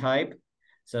facility type.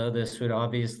 So this would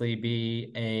obviously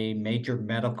be a major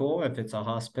medical if it's a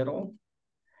hospital.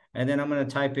 And then I'm going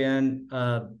to type in,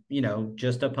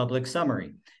 just a public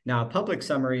summary. Now, a public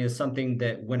summary is something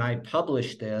that when I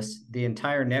publish this, the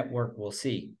entire network will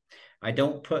see. I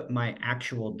don't put my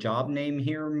actual job name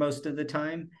here most of the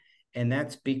time. And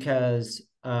that's because,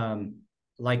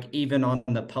 like even on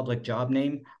the public job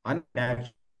name, I'm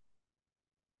actually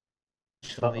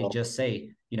just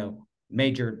say,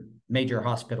 major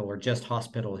hospital or just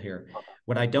hospital here.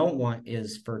 What I don't want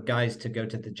is for guys to go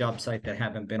to the job site that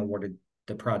haven't been awarded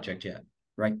the project yet,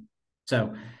 right?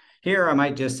 So here I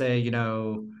might just say,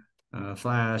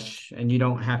 flash, and you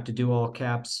don't have to do all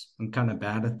caps. I'm kind of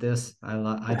bad at this.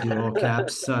 I do all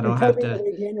caps, so I You're don't have typing the to.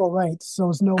 way Daniel writes, so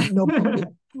it's no.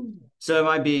 So it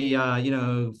might be,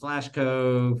 Flash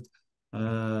Cove,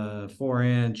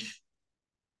 4-inch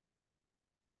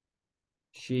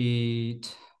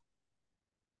sheet.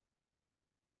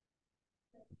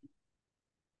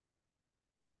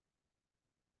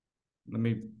 Let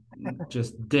me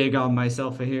just dig on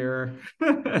myself here.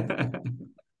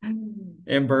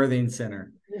 In birthing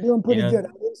center. You're doing pretty good.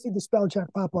 I didn't see the spell check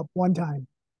pop up one time.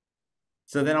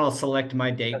 So then I'll select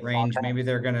my date range. Maybe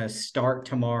they're going to start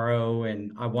tomorrow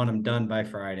and I want them done by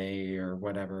Friday or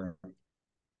whatever.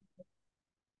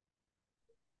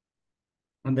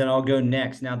 And then I'll go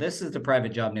next. Now, this is the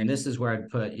private job name. This is where I'd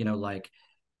put, like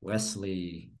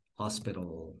Wesley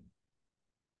Hospital.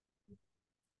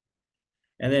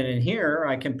 And then in here,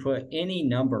 I can put any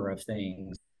number of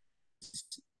things.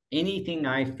 Anything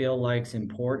I feel like's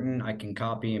important, I can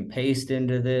copy and paste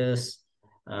into this.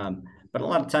 But a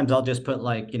lot of times I'll just put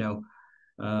like,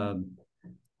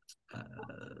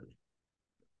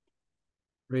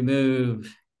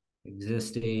 remove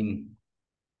existing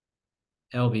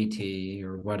LVT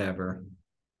or whatever.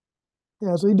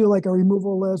 Yeah, so you do like a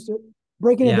removal list,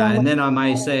 breaking it down. And then I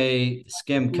might say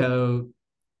skim coat.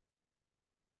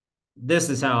 This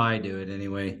is how I do it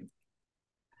anyway.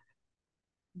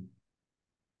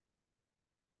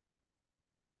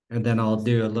 And then I'll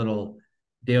do a little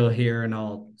deal here and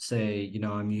I'll say,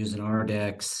 I'm using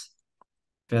Ardex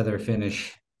feather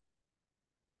finish.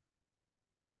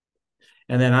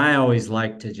 And then I always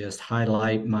like to just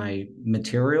highlight my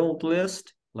material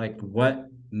list, like what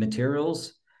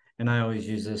materials. And I always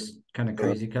use this kind of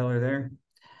crazy color there.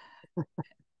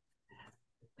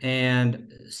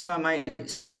 And so I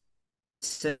might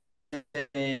say,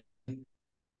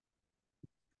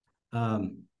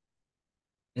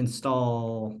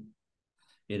 install,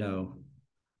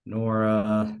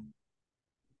 Nora,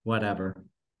 whatever,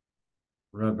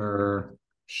 rubber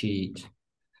sheet,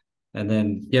 and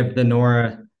then give the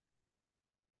Nora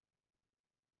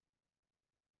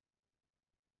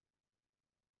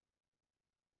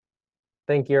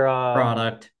think your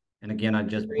product. And again, I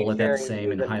just bullet that the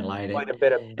same and highlight it. Quite a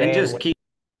bit of and just keep.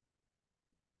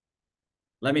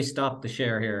 Let me stop the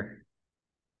share here.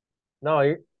 No,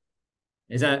 you're.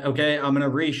 Is that okay? I'm going to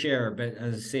reshare,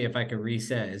 but see if I can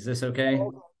reset. Is this okay?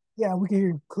 Yeah, we can hear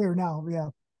you clear now. Yeah.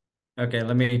 Okay,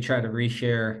 let me try to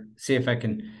reshare, see if I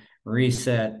can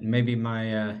reset. Maybe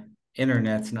my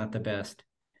internet's not the best.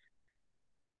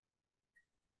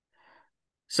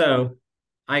 So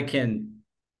I can,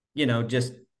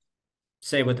 just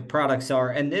say what the products are.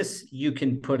 And this, you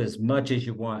can put as much as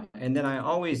you want. And then I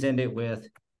always end it with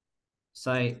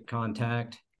site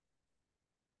contact.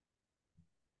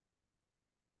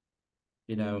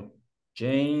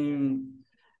 James.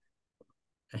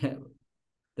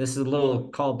 This is a little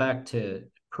callback to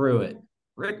Pruitt.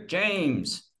 Rick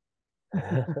James.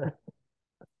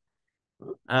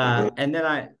 And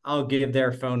then I'll give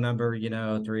their phone number,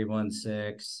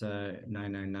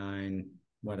 316-999,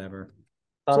 whatever.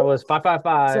 Thought it was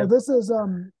 555. So this is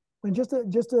and just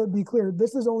to be clear,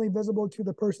 this is only visible to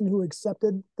the person who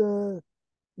accepted the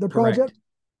project.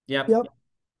 Yep.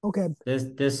 Okay.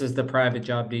 This is the private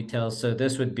job details. So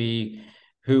this would be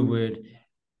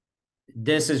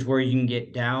this is where you can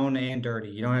get down and dirty.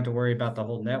 You don't have to worry about the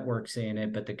whole network seeing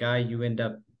it, but the guy you end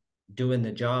up doing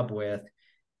the job with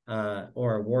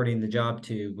or awarding the job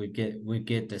to would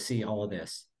get to see all of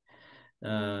this.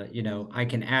 I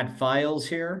can add files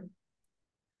here.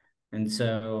 And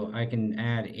so I can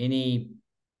add any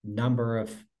number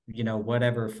of,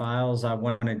 whatever files I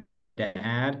wanted to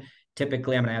add.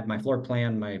 Typically, I'm going to add my floor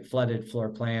plan, my flooded floor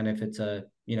plan, if it's a,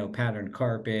 patterned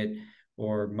carpet,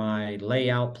 or my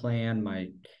layout plan, my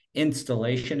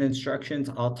installation instructions.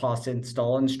 I'll toss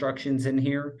install instructions in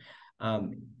here.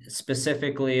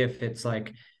 Specifically, if it's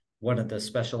like, one of the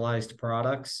specialized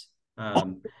products.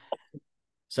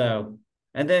 So,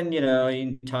 and then, you know,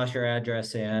 you can toss your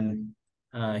address in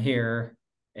here.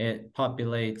 It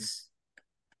populates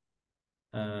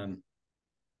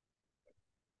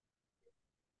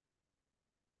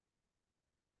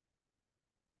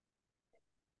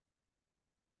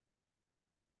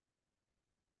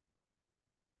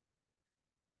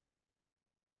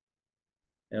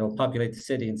it'll populate the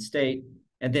city and state.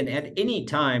 And then at any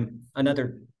time,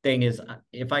 another thing is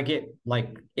if I get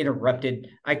like interrupted,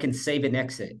 I can save and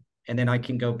exit, and then I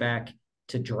can go back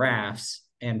to drafts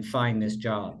and find this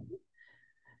job.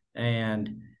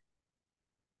 And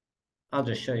I'll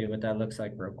just show you what that looks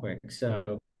like real quick.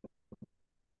 So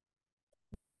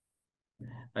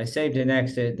I saved and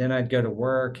exit, then I'd go to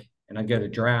work and I'd go to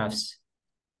drafts,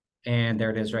 and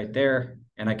there it is right there.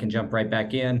 And I can jump right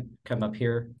back in, come up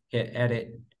here, hit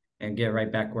edit, and get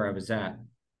right back where I was at.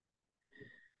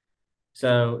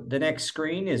 So the next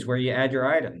screen is where you add your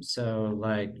items. So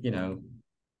like, you know,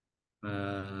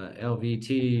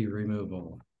 LVT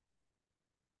removal.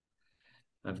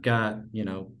 I've got, you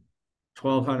know,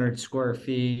 1,200 square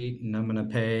feet, and I'm going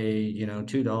to pay, you know,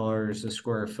 $2 a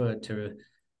square foot to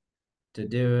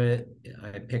do it.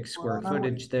 I pick square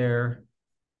footage there,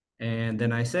 and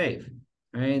then I save.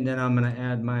 Right? And then I'm going to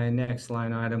add my next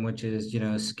line item, which is, you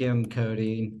know, skim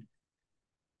coating.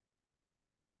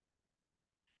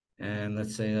 And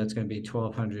let's say that's going to be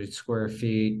 1,200 square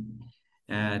feet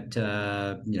at,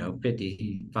 you know,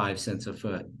 55 cents a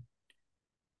foot.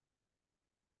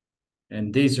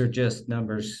 And these are just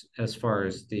numbers as far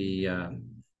as the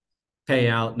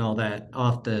payout and all that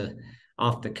off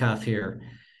the cuff here.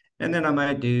 And then I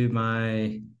might do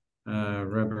my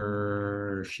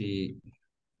rubber sheet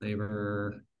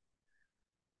labor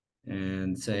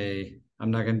and say, I'm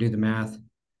not going to do the math.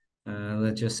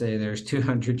 Let's just say there's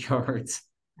 200 yards.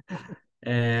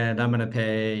 And I'm going to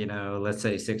pay, you know, let's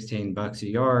say $16 a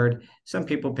yard. Some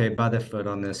people pay by the foot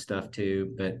on this stuff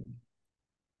too, but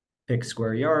pick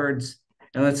square yards.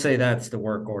 And let's say that's the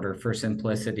work order for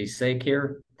simplicity's sake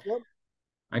here. Yep.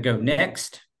 I go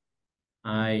next.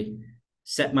 I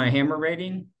set my hammer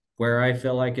rating where I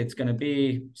feel like it's going to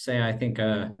be. Say I think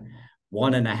a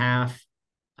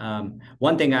 1.5.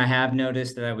 One thing I have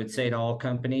noticed that I would say to all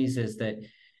companies is that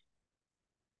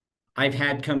I've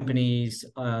had companies,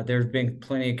 there's been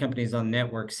plenty of companies on the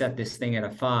network set this thing at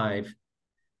a 5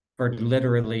 for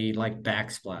literally like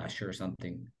backsplash or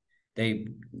something. They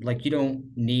like, you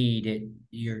don't need it.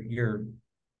 You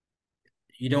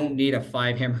don't need a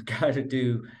 5 hammer guy to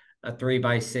do a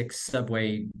 3x6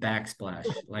 subway backsplash.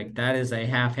 Like that is a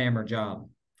half hammer job.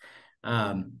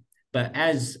 But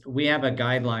as we have a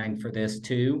guideline for this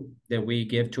too, that we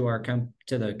give to our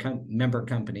member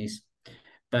companies,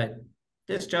 but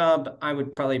this job, I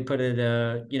would probably put it,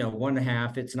 you know,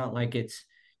 1.5. It's not like it's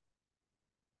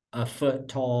a foot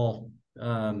tall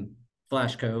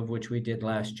flash cove, which we did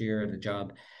last year at a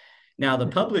job. Now, the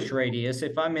publish radius,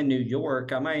 if I'm in New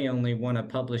York, I might only want to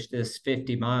publish this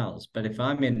 50 miles. But if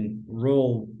I'm in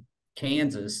rural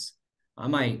Kansas, I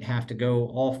might have to go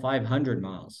all 500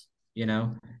 miles, you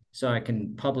know, so I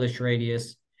can publish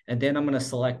radius. And then I'm going to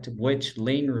select which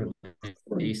lien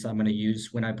release I'm going to use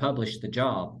when I publish the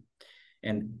job.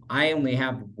 And I only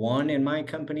have one in my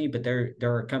company, but there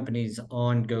are companies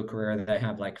on Go Carrera that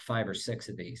have like 5 or 6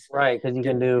 of these. Right, because you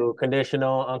can do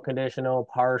conditional, unconditional,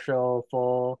 partial,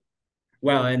 full.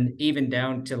 Well, and even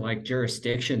down to like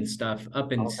jurisdiction stuff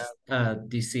up in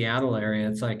the Seattle area,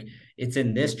 it's like it's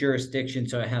in this jurisdiction,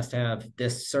 so it has to have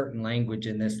this certain language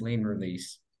in this lien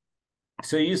release.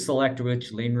 So you select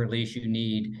which lien release you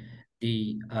need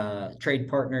the trade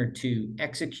partner to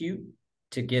execute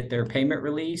to get their payment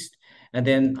released, and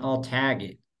then I'll tag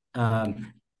it.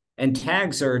 And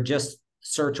tags are just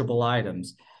searchable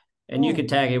items. And you can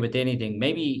tag it with anything.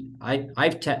 Maybe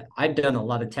I've done a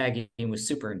lot of tagging with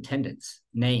superintendents'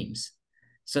 names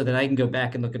so that I can go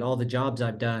back and look at all the jobs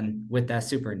I've done with that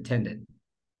superintendent.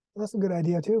 That's a good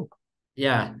idea too.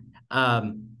 Yeah.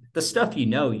 The stuff,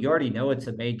 you already know it's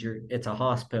a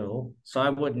hospital. So I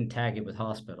wouldn't tag it with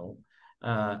hospital.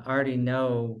 I already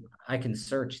know I can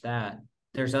search that.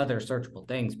 There's other searchable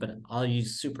things, but I'll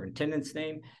use superintendent's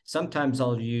name. Sometimes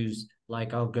I'll use,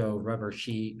 like, I'll go rubber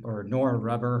sheet or Nora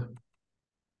rubber.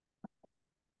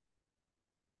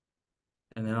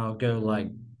 And then I'll go like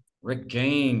Rick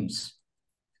James.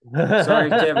 Sorry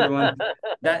to everyone.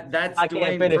 That's I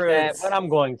can't finish that, but I'm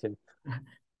going to.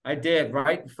 I did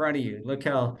right in front of you. Look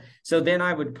how. So then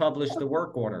I would publish the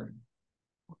work order.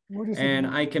 And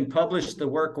I can publish the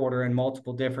work order in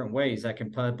multiple different ways. I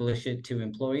can publish it to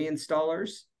employee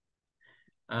installers,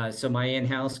 so my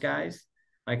in-house guys.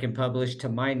 I can publish to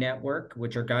my network,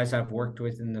 which are guys I've worked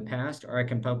with in the past, or I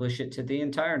can publish it to the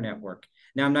entire network.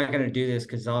 Now, I'm not going to do this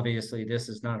because obviously this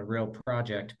is not a real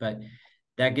project, but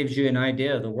that gives you an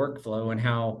idea of the workflow and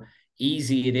how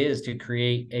easy it is to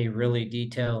create a really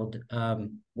detailed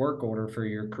work order for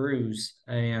your crews.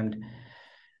 And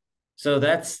so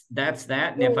that's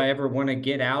that. And if I ever want to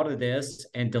get out of this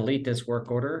and delete this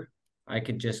work order, I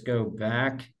could just go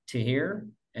back to here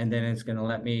and then it's going to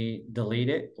let me delete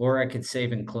it, or I could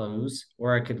save and close,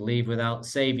 or I could leave without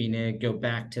saving it, go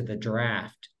back to the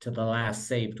draft, to the last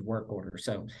saved work order.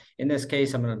 So in this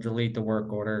case, I'm going to delete the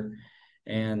work order,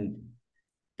 and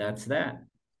that's that.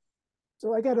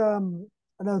 So I got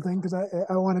another thing, because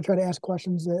I want to try to ask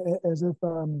questions as if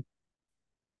I'm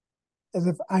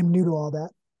new to all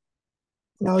that.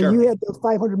 Now, Sure. you had the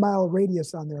 500-mile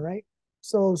radius on there, right?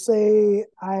 So say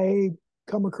I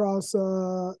come across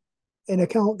an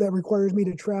account that requires me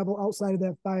to travel outside of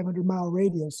that 500-mile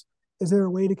radius. Is there a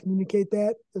way to communicate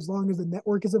that as long as the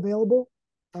network is available?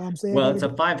 Well, it's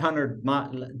a 500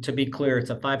 mile, to be clear,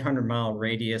 it's a 500-mile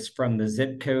radius from the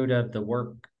zip code of the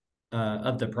work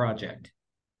of the project.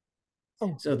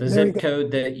 Oh, so the zip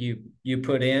code that you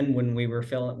put in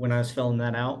when I was filling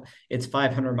that out, it's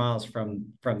 500 miles from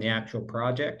the actual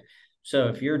project. So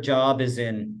if your job is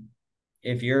in,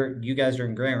 if you guys are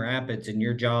in Grand Rapids and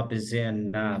your job is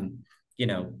in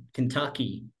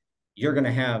Kentucky, you're going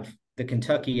to have the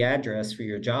Kentucky address for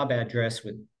your job address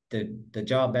with the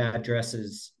job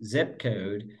address's zip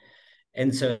code.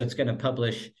 And so it's going to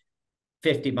publish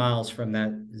 50 miles from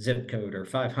that zip code or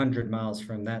 500 miles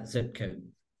from that zip code.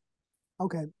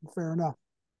 Okay, fair enough.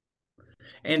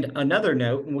 And another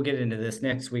note, and we'll get into this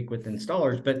next week with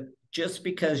installers, but just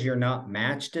because you're not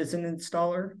matched as an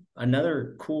installer,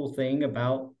 another cool thing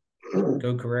about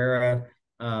Go Carrera,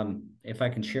 if I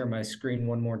can share my screen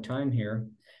one more time here,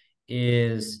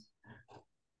 is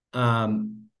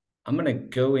I'm going to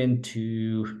go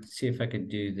into, see if I could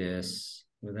do this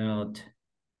without,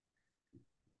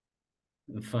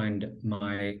 find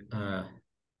my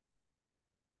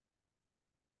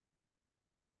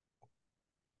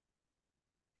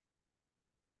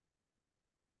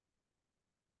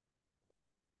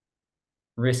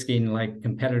risking like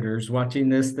competitors watching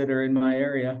this that are in my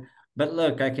area. But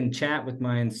look, I can chat with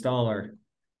my installer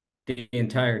the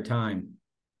entire time.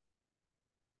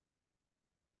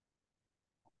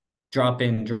 Drop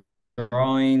in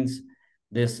drawings.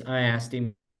 I asked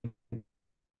him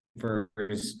for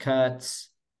his cuts.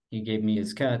 He gave me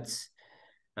his cuts.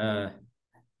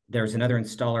 There's another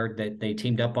installer that they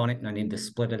teamed up on it and I need to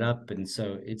split it up. And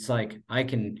so it's like, I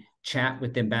can chat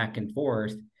with them back and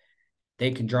forth.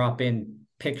 They can drop in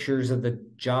pictures of the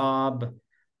job,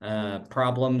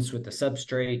 problems with the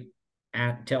substrate,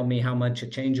 tell me how much a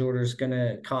change order is going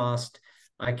to cost.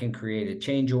 I can create a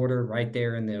change order right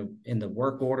there in the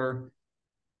work order.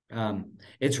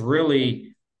 It's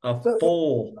really a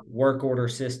full work order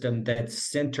system that's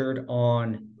centered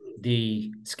on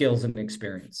the skills and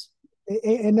experience.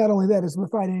 And not only that, it's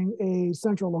providing a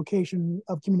central location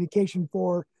of communication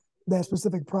for that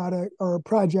specific product or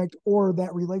project or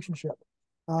that relationship.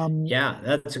 Yeah,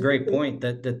 that's a great point.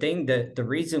 The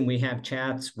reason we have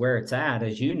chats where it's at,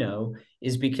 as you know,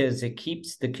 is because it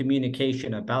keeps the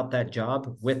communication about that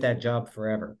job with that job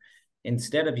forever.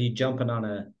 Instead of you jumping on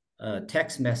a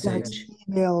text message,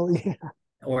 email,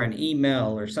 or an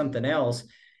email or something else,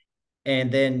 and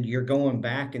then you're going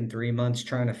back in 3 months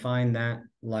trying to find that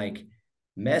like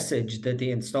message that the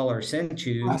installer sent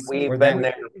you. We've been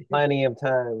there plenty of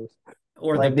times.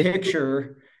 Or like the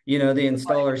picture, the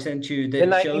installer sent you that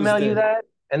didn't shows I email you that?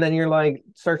 And then you're like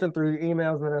searching through your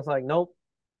emails, and then it's like, nope.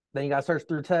 Then you got to search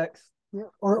through text. Yeah.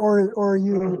 Or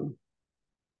you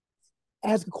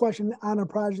ask a question on a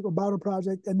project about a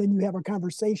project, and then you have a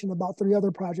conversation about 3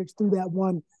 other projects through that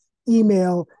one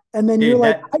email, and then you're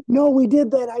like, I know we did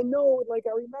that. I know, like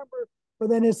I remember, but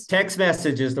then it's text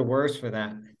message is the worst for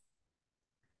that.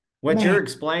 What you're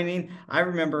explaining, I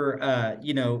remember,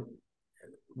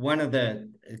 one of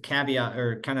the caveat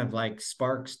or kind of like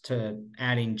sparks to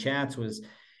adding chats was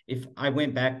if I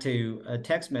went back to a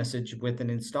text message with an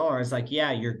installer, I was like,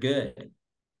 yeah, you're good.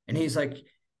 And he's like,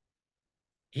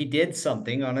 he did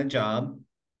something on a job.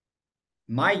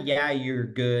 My yeah, you're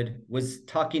good was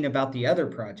talking about the other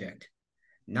project,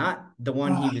 not the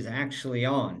one he was actually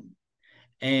on.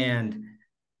 And,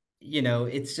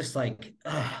 it's just like,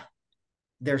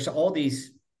 there's all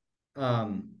these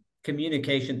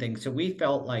communication things. So we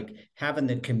felt like having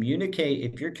to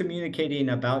communicate, if you're communicating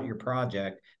about your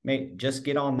project, just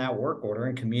get on that work order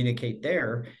and communicate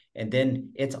there. And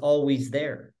then it's always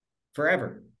there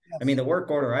forever. Yes. I mean, the work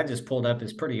order I just pulled up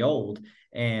is pretty old.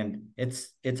 and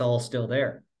it's all still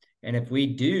there. And if we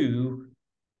do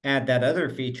add that other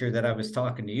feature that I was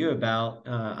talking to you about,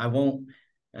 I won't,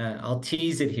 I'll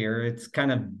tease it here. It's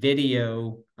kind of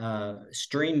video,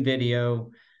 stream video,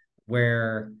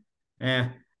 where I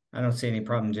don't see any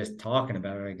problem just talking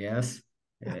about it, I guess.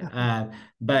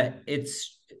 But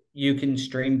you can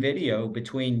stream video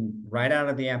between right out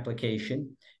of the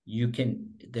application. You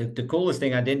can, the coolest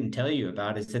thing I didn't tell you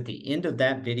about is at the end of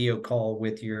that video call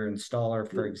with your installer,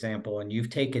 for example, and you've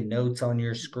taken notes on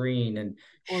your screen and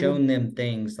shown them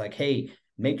things like, hey,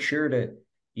 make sure to,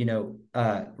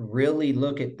 really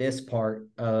look at this part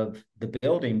of the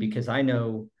building, because I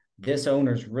know this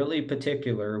owner's really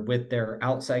particular with their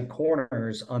outside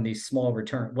corners on these small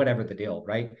return, whatever the deal,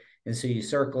 right? And so you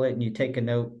circle it and you take a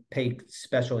note, pay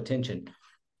special attention.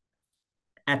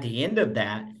 At the end of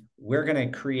that, we're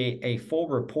going to create a full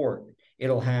report.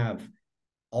 It'll have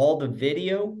all the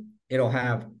video. It'll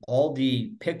have all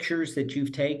the pictures that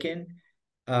you've taken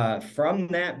from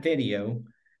that video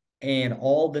and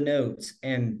all the notes,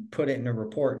 and put it in a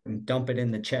report and dump it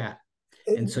in the chat.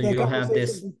 And so you'll have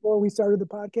this before we started the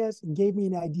podcast and gave me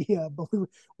an idea, but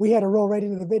we had to roll right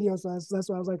into the video. So that's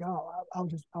why I was like, oh,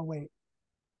 I'll wait.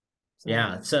 So.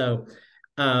 Yeah. So,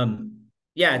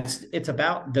 yeah, it's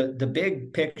about the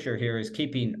big picture here is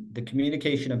keeping the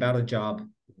communication about a job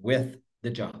with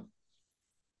the job.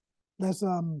 That's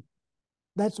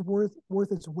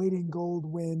worth its weight in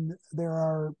gold when there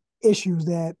are issues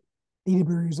that need to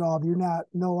be resolved. You're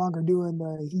no longer doing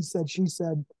the he said, she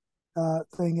said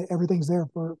thing. Everything's there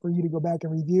for you to go back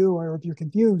and review, or if you're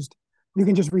confused, you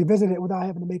can just revisit it without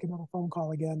having to make another phone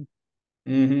call again.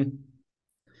 Mm-hmm.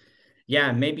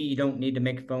 Yeah, maybe you don't need to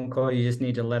make a phone call. You just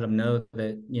need to let them know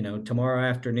that, tomorrow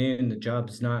afternoon, the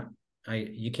job's not,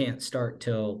 you can't start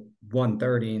till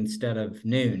 1:30 instead of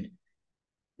noon.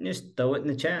 And just throw it in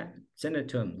the chat, send it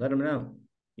to them, let them know,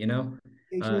 it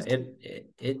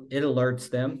alerts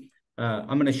them.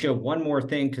 I'm going to show one more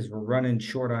thing because we're running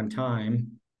short on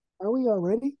time. Are we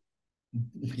already?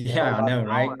 Yeah, I know,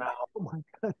 right? Oh my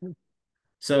God.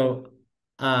 So,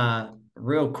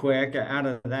 real quick out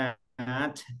of that,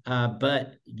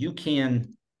 but you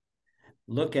can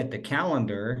look at the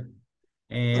calendar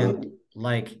and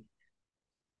let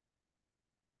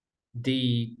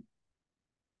me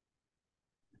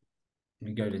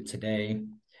go to today.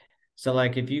 So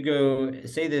like if you go,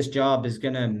 say this job is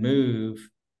going to move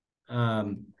a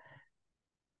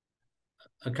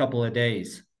couple of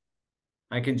days,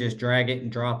 I can just drag it and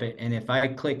drop it. And if I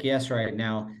click yes right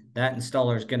now, that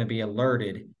installer is going to be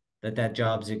alerted that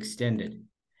job's extended.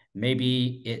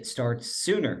 Maybe it starts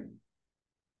sooner,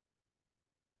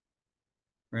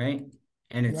 right?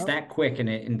 And it's that quick, and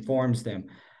it informs them.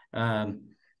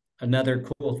 Another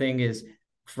cool thing is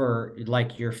for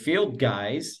like your field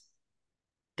guys,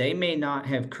 they may not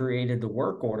have created the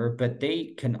work order, but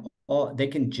they can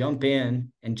jump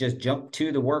in and just jump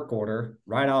to the work order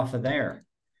right off of there.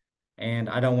 And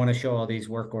I don't want to show all these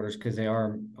work orders because they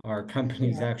are our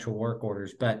company's actual work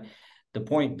orders. But the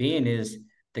point being is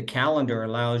the calendar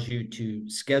allows you to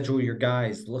schedule your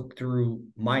guys, look through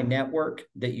my network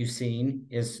that you've seen.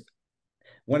 Is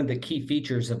one of the key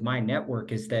features of my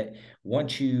network is that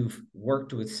once you've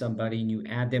worked with somebody and you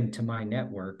add them to my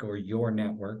network or your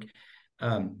network,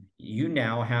 you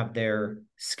now have their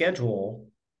schedule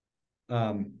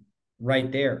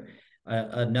right there.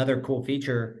 Another cool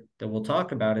feature that we'll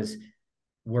talk about is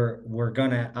we're going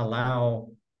to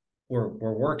allow, we're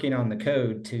working on the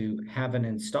code to have an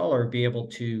installer be able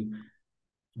to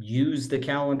use the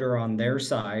calendar on their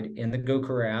side in the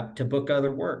GoCarrera app to book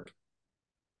other work.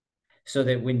 So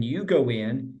that when you go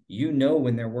in,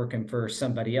 when they're working for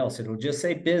somebody else. It'll just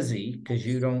say busy because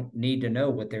you don't need to know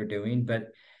what they're doing, but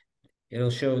it'll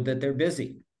show that they're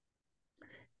busy.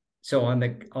 So on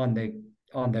the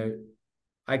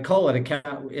I call it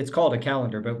it's called a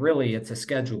calendar, but really it's a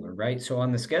scheduler, right? So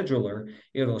on the scheduler,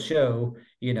 it'll show,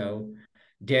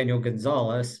 Daniel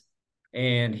Gonzalez,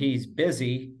 and he's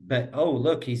busy, but oh,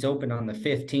 look, he's open on the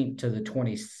 15th to the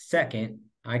 22nd.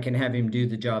 I can have him do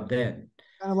the job then.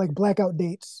 Kind of like blackout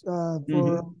dates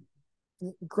for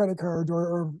credit cards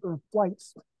or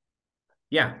flights.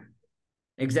 Yeah,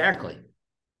 exactly.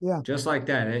 Yeah. Just like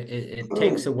that. It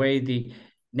takes away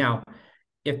now,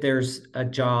 if there's a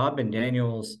job and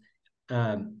Daniel's,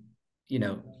 I'll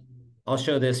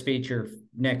show this feature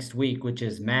next week, which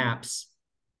is maps.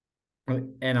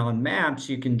 And on maps,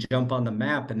 you can jump on the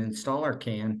map, an installer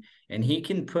can, and he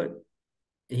can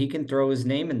throw his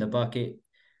name in the bucket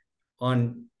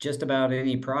on just about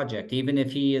any project, even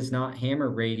if he is not hammer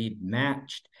rated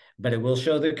matched, but it will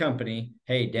show the company,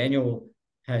 hey, Daniel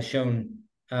has shown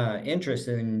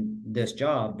interested in this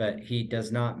job, but he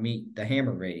does not meet the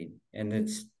hammer rating. And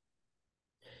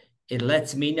it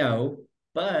lets me know,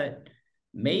 but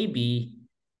maybe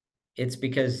it's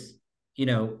because,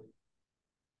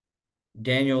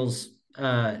 Daniel's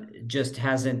just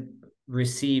hasn't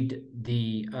received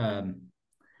the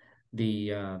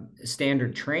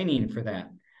standard training for that.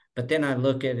 But then I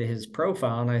look at his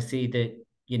profile and I see that,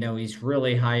 he's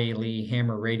really highly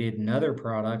hammer rated in other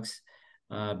products.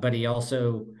 But he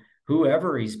also,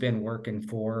 whoever he's been working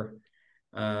for,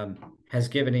 has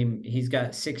given him, he's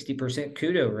got 60%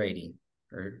 kudo rating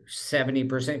or 70%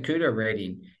 kudo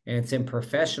rating, and it's in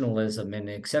professionalism and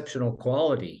exceptional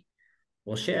quality.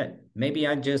 Well, shit, maybe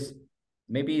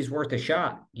he's worth a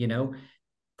shot.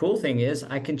 Cool thing is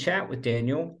I can chat with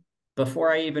Daniel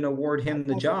before I even award him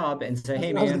the job and say, That's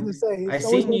hey what I was going to man, say. I It's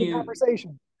always seen worth a you.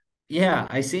 conversation. Yeah,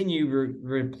 I seen you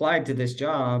replied to this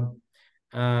job.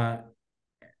 Got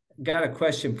a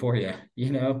question for you.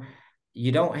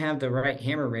 You don't have the right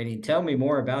hammer rating. Tell me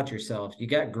more about yourself. You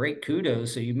got great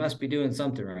kudos, so you must be doing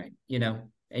something right,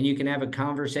 and you can have a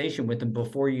conversation with them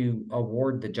before you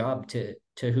award the job to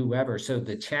whoever. So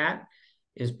the chat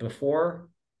is before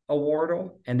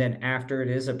awardal, and then after it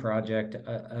is a project,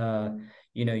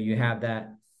 you have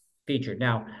that featured.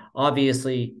 Now,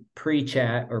 obviously,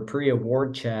 pre-chat or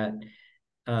pre-award chat,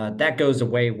 that goes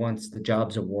away once the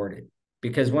job's awarded,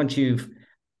 because once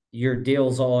your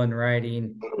deal's all in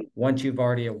writing, once you've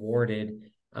already awarded,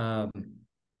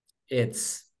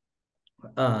 it's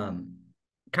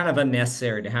kind of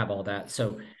unnecessary to have all that.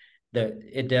 So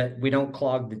we don't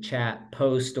clog the chat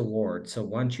post award. So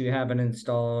once you have an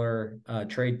installer,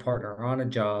 trade partner on a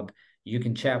job, you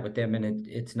can chat with them, and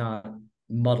it's not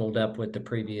muddled up with the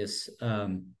previous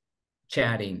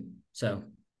chatting. So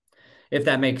if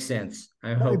that makes sense,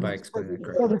 I hope I explained it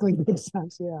correctly. Perfectly makes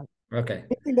sense. Yeah. Okay.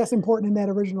 I think that's important in that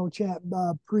original chat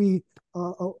pre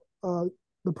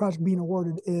the project being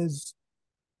awarded is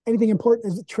anything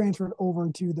important is transferred over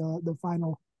to the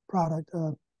final product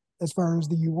as far as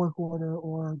the work order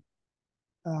or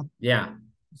yeah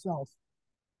itself.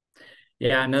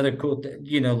 Yeah, another cool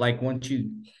like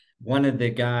one of the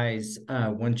guys,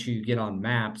 once you get on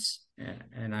maps,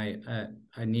 and I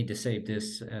need to save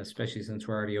this, especially since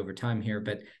we're already over time here,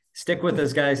 but stick with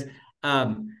us, guys.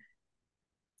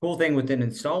 Cool thing within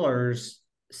installers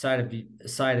side of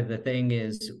the thing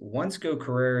is, once Go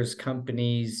Carrera's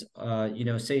companies,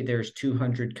 say there's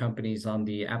 200 companies on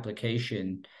the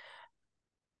application,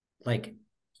 like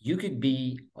you could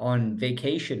be on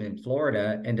vacation in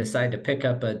Florida and decide to pick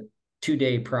up a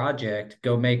 2-day project,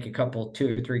 go make a couple,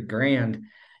 2 or 3 grand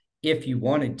if you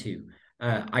wanted to.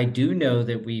 I do know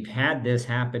that we've had this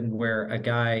happen where a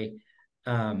guy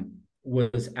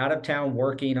was out of town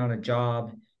working on a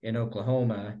job in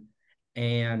Oklahoma,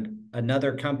 and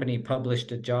another company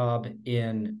published a job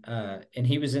and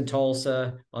he was in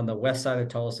Tulsa, on the west side of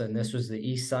Tulsa, and this was the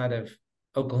east side of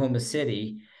Oklahoma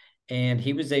City, and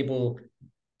he was able,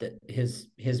 his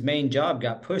main job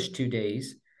got pushed 2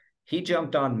 days. He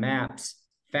jumped on maps,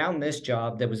 found this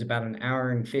job that was about an hour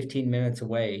and 15 minutes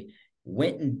away,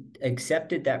 went and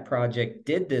accepted that project,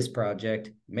 did this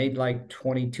project, made like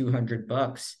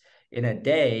 $2,200 in a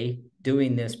day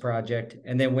doing this project,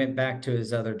 and then went back to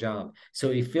his other job.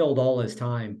 So he filled all his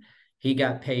time. He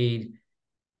got paid.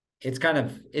 It's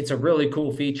a really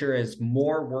cool feature. As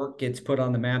more work gets put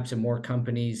on the maps and more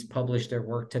companies publish their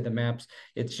work to the maps,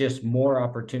 it's just more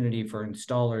opportunity for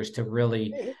installers to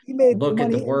really He made look at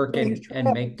the money work filling his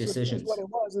and make traffic, so that's decisions. what it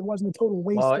was. It wasn't a total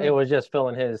waste. Well, it was just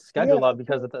filling his schedule up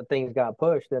because the things got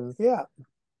pushed. And yeah,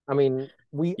 I mean,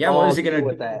 we Yeah, what all was he deal going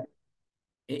with to that.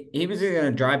 He was either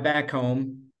going to drive back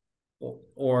home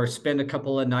or spend a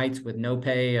couple of nights with no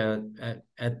pay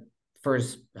for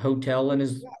his hotel and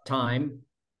his time.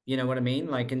 You know what I mean?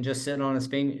 Like, and just sit on his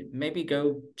thing. Maybe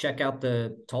go check out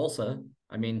the Tulsa.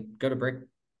 I mean, go to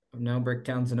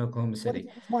Bricktown's in Oklahoma City. If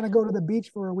you just want to go to the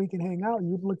beach for a week and hang out,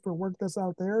 you'd look for work that's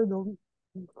out there. Go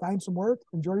find some work,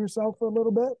 enjoy yourself for a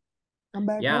little bit, come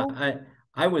back home.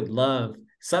 I would love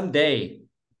someday.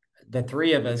 The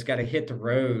 3 of us got to hit the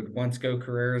road once Go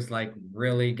Carrera's like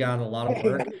really got a lot of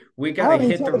work. We got to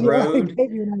hit the road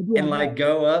and like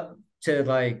go up to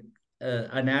like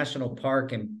a national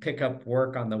park and pick up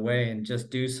work on the way and just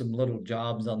do some little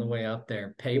jobs on the way up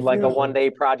there. Pay for like a it.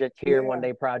 1-day project here,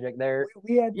 1-day project there.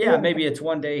 Maybe it's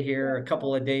 1 day here, a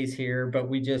couple of days here, but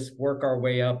we just work our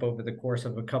way up over the course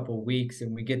of a couple of weeks,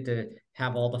 and we get to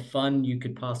have all the fun you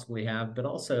could possibly have, but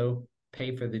also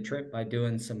pay for the trip by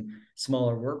doing some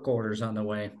smaller work orders on the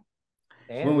way.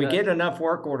 And when we get enough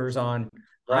work orders on,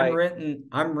 right,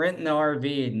 I'm renting the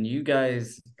RV, and you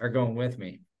guys are going with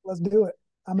me. Let's do it.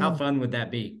 I How mean, fun would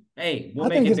that be? Hey, we'll I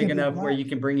make think it it's big gonna be a enough where you blast.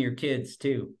 can bring your kids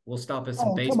too. We'll stop at some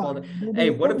Oh, come baseball. on. Hey,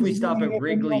 what if we Nobody's stop ruining at it for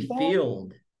me Wrigley like that.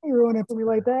 Field? You ruin it for me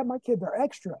like that. My kids are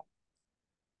extra.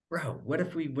 Bro, what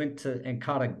if we went to and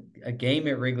caught a game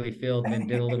at Wrigley Field and then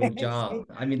did a little See, job?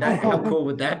 I mean, I that how know. cool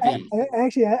would that be?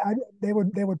 Actually, they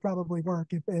would probably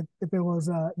work if it was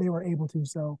they were able to.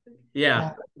 So, uh,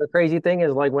 Yeah. The crazy thing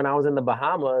is, like when I was in the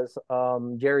Bahamas,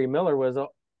 Jerry Miller was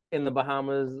in the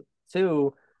Bahamas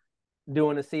too,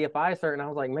 doing a CFI cert, and I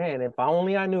was like, man, if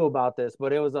only I knew about this.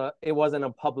 But it wasn't a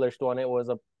published one. It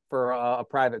was for a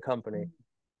private company.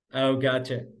 Oh,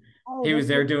 gotcha. oh, He was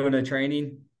that's there cool. doing a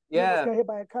training. He almost Yeah, got hit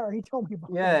by a car. He told me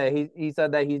about that. yeah. He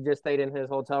said that he just stayed in his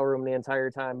hotel room the entire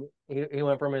time. He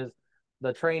went from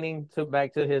the training to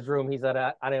back to his room. He said,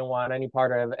 I didn't want any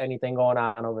part of anything going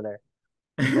on over there.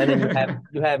 And then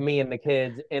you have me and the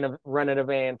kids running a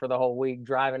van for the whole week,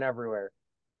 driving everywhere.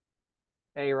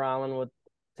 Hey, Rollin, would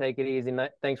take it easy.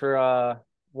 Thanks for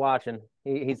watching.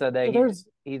 He said that So there's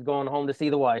he's going home to see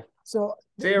the wife. so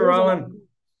See you, there's a lot Roland.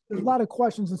 there's a lot of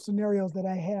questions and scenarios that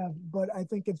I have, but I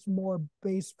think it's more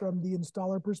based from the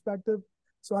installer perspective.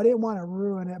 So I didn't want to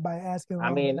ruin it by asking I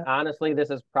all mean, that. honestly, this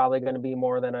is probably going to be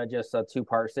more than just a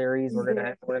two-part series. Yeah, We're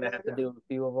gonna have to do a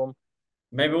few of them.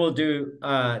 Maybe we'll do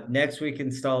next week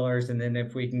installers, and then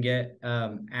if we can get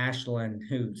Ashlyn,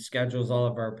 who schedules all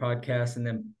of our podcasts and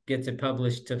then gets it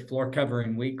published to Floor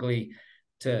Covering Weekly,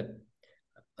 to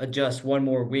adjust one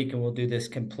more week, and we'll do this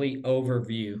complete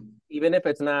overview. Even if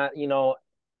it's not,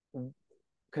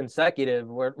 consecutive,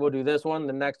 we'll do this one,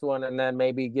 the next one, and then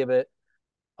maybe give it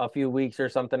a few weeks or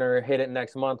something, or hit it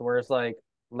next month, where it's like,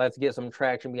 let's get some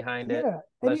traction behind it. yeah.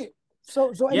 Let's So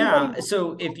anybody, Yeah.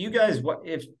 So if you guys,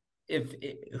 if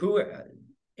who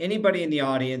anybody in the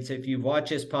audience, if you watch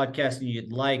this podcast and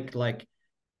you'd like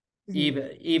yeah,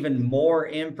 even more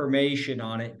information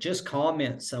on it, just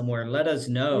comment somewhere. Let us there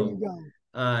you know.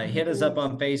 go. Hit us up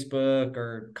Because on Facebook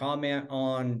or comment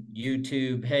on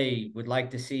YouTube. Hey, would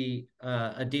like to see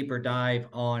a deeper dive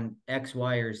on X,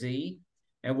 Y, or Z,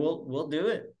 and we'll do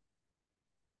it.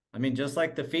 I mean, just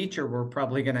like the feature we're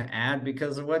probably going to add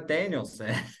because of what Daniel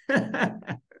said.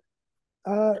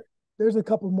 uh, there's a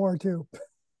couple more too.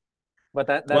 but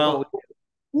that's what we Well,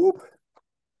 Whoop. it's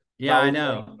yeah, I always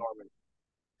know. brainstorming.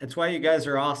 That's why you guys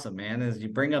are awesome, man, is you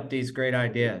bring up these great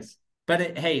ideas.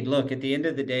 But hey, look, at the end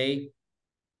of the day,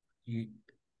 you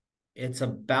it's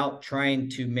about trying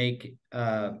to make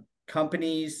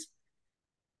companies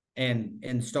and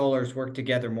installers work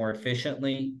together more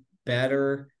efficiently,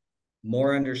 better,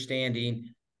 more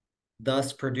understanding,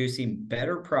 thus producing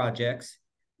better projects,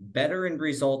 better end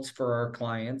results for our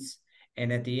clients.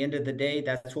 And at the end of the day,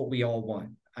 that's what we all want.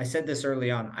 I said this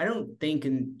early on. I don't think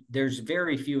there's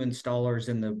very few installers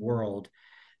in the world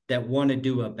that want to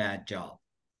do a bad job.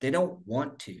 They don't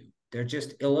want to. They're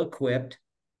just ill-equipped,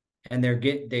 and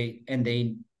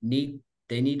they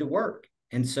need to work.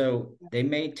 And so they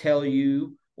may tell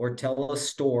you or tell a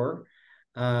store,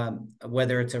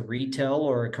 whether it's a retail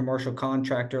or a commercial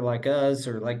contractor like us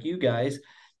or like you guys,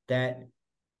 that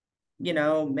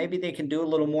maybe they can do a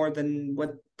little more than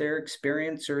what their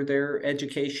experience or their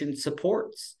education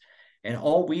supports. And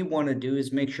all we want to do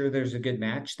is make sure there's a good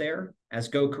match there as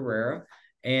Go Carrera,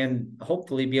 and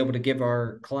hopefully be able to give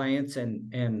our clients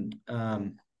and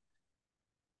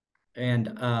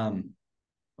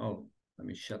oh, let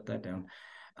me shut that down.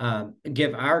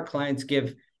 Give our clients,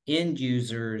 give end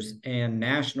users and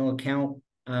national account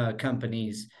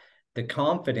companies the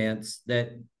confidence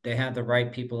that they have the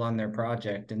right people on their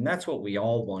project. And that's what we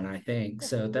all want, I think.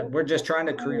 So that we're just trying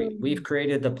to we've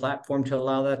created the platform to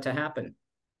allow that to happen.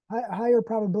 Higher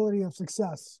probability of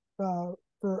success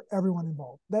for everyone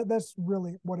involved. That's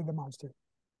really what it amounts to.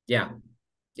 Yeah.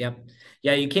 Yep.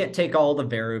 Yeah, you can't take all the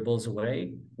variables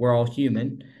away. We're all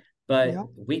human, but Yeah,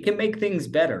 we can make things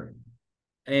better.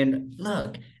 And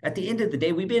look, at the end of the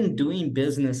day, we've been doing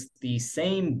business the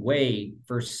same way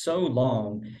for so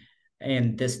long,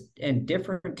 and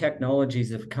different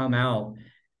technologies have come out.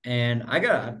 And I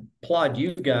gotta applaud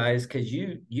you guys because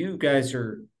you guys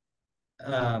are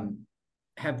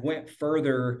have went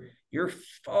further. You're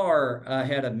far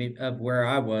ahead of me of where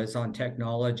I was on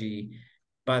technology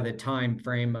by the time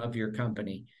frame of your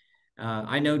company.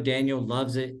 I know Daniel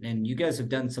loves it, and you guys have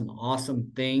done some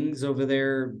awesome things over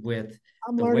there with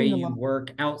I'm the way learning a you lot.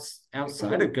 work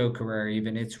outside of Go Carrera.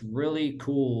 Even it's really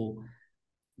cool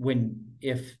when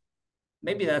if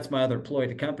maybe that's my other ploy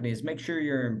to companies: make sure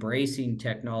you're embracing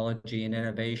technology and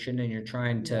innovation, and you're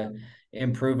trying Yeah, to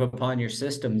improve upon your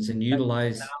systems and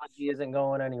utilize. Technology isn't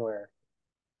going anywhere.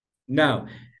 No,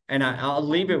 and I'll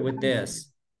leave it with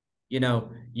this. You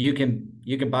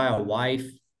can buy a wife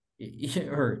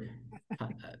or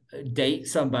date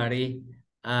somebody,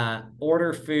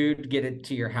 order food, get it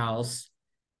to your house.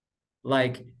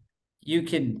 Like you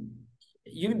can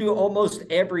do almost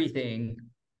everything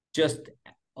just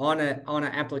on an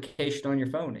application on your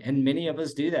phone, and many of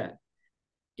us do that.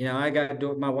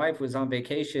 My wife was on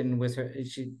vacation with her.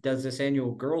 She does this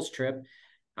annual girls trip.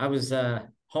 I was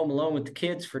home alone with the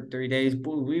kids for 3 days.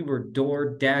 Boy, we were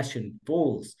door dashing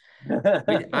fools.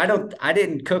 I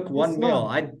didn't cook one meal.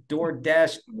 I door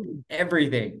dashed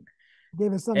everything.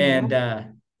 Gave his son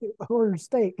And order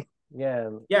steak. Yeah.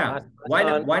 Yeah.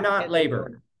 Why not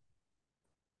labor?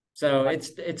 So My-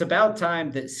 it's about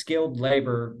time that skilled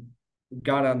labor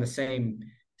got on the same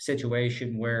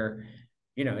situation where,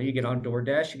 you get on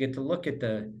DoorDash, you get to look at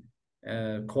the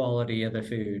quality of the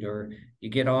food, or you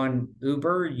get on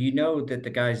Uber, that the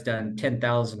guy's done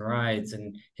 10,000 rides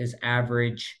and his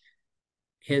average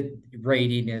hit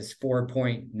rating is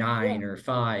 4.9 or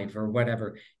 5 or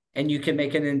whatever. And you can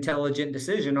make an intelligent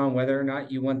decision on whether or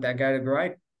not you want that guy to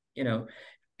ride,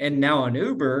 And now on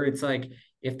Uber, it's like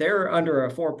if they're under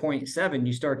a 4.7,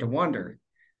 you start to wonder.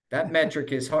 That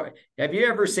metric is hard. Have you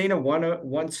ever seen a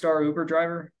one-star Uber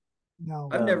driver? No.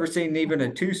 I've never seen even a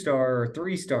 2-star or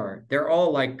 3-star. They're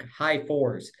all like high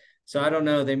 4s. So I don't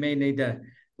know. They may need to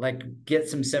get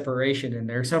some separation in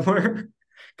there somewhere.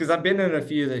 Because I've been in a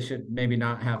few that should maybe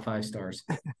not have 5 stars.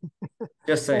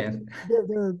 Just saying.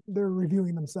 They're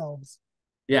reviewing themselves.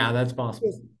 Yeah, that's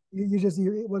possible.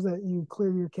 You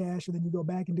clear your cache and then you go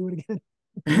back and do it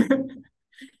again.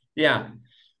 Yeah.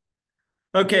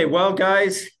 Okay, well,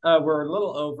 guys, we're a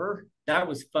little over. That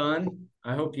was fun.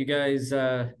 I hope you guys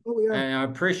I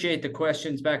appreciate the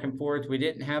questions back and forth. We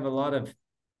didn't have a lot of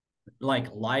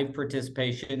live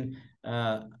participation.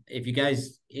 If you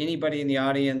guys, anybody in the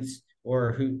audience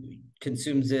or who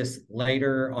consumes this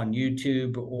later on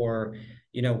YouTube or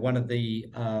one of the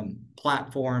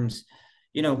platforms,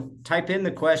 type in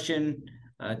the question,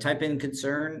 type in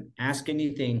concern, ask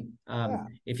anything.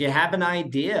 If you have an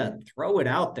idea, throw it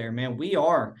out there, man.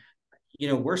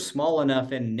 We're small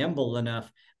enough and nimble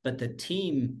enough, but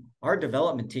our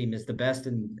development team is the best.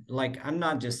 And I'm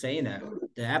not just saying that.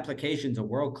 The application's a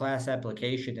world-class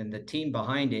application, and the team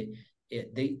behind it,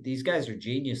 these guys are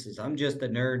geniuses. I'm just the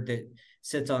nerd that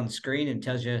sits on screen and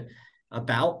tells you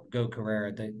about Go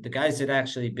Carrera. The guys that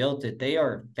actually built it, they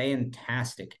are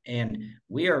fantastic. And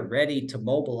we are ready to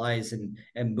mobilize and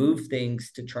move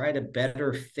things to try to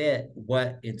better fit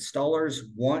what installers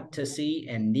want to see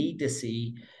and need to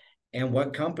see, and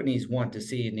what companies want to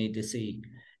see and need to see.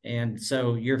 And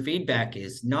so your feedback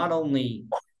is not only,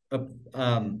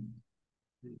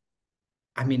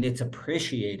 it's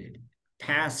appreciated,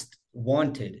 past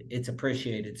wanted, it's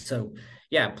appreciated. So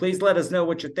yeah, please let us know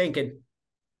what you're thinking.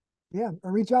 Yeah,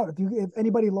 or reach out. If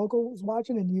anybody local is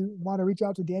watching and you want to reach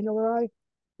out to Daniel or I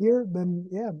here, then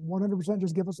 100%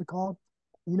 just give us a call.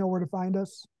 You know where to find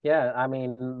us. Yeah,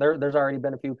 there's already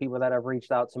been a few people that have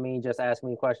reached out to me, just asking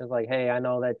me questions like, "Hey, I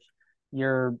know that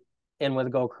you're in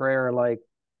with Go Carrera.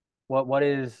 What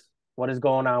is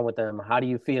going on with them? How do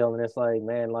you feel?" And it's like,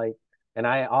 man, and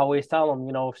I always tell them,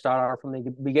 start out from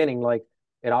the beginning.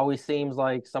 It always seems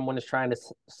like someone is trying to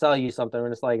sell you something,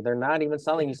 and it's like they're not even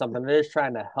selling you something. They're just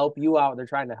trying to help you out. They're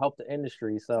trying to help the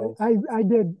industry. So I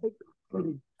did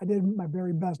my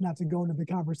very best not to go into the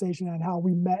conversation on how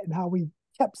we met and how we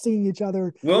kept seeing each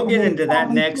other. We'll get into that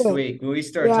next week when we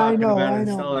start talking about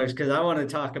installers, because I want to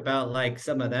talk about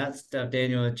some of that stuff,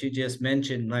 Daniel, that you just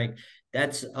mentioned.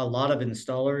 That's a lot of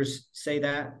installers say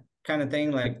that kind of thing.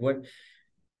 Maybe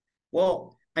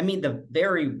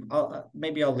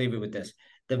I'll leave it with this.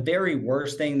 The very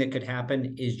worst thing that could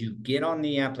happen is you get on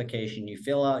the application, you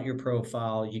fill out your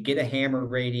profile, you get a hammer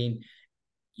rating,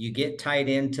 you get tied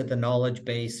into the knowledge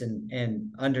base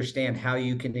and understand how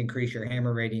you can increase your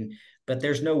hammer rating, but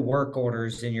there's no work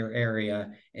orders in your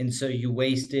area. And so you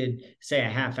wasted, say, a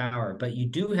half hour, but you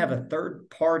do have a third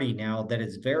party now that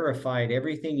has verified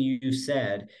everything you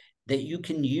said, that you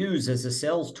can use as a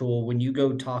sales tool when you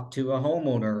go talk to a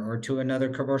homeowner or to another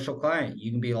commercial client.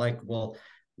 You can be like, well,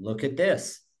 look at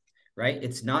this, right?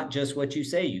 It's not just what you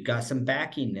say. You got some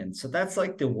backing in. So that's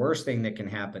the worst thing that can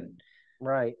happen.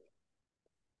 Right.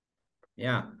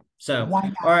 Yeah. So,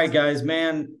 all right, guys,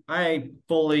 man, I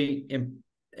fully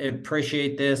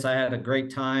appreciate this. I had a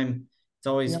great time. It's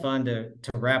always fun to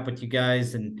rap with you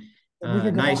guys, and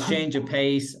nice change of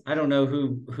pace. I don't know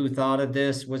who thought of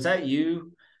this. Was that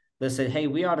you that said, hey,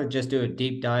 we ought to just do a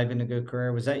deep dive into Go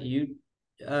Carrera? Was that you,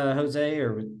 Jose,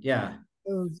 or yeah?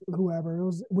 It was whoever.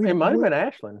 It might have been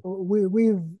Ashlyn.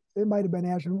 It might have been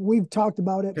Ashlyn. We've talked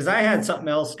about it. Because I had something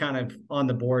else kind of on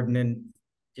the board, and then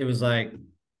it was that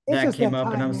came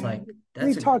up, and I was like,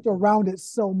 we've talked around it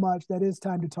so much that it's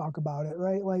time to talk about it,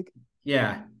 right? Like,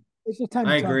 yeah, it's just time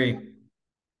I to talk. agree.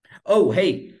 Oh,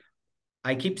 hey,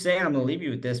 I keep saying I'm going to leave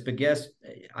you with this, but guess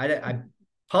I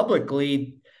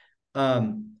publicly,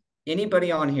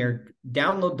 anybody on here,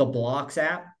 download the Blocks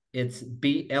app. It's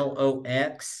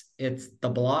BLOX. It's the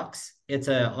Blocks. It's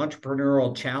an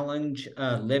entrepreneurial challenge,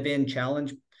 live-in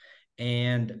challenge,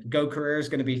 and Go Career is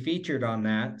going to be featured on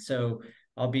that. So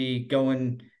I'll be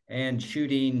going and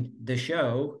shooting the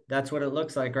show. That's what it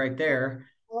looks like right there.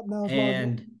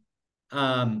 And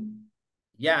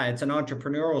yeah, it's an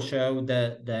entrepreneurial show.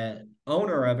 The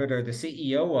owner of it, or the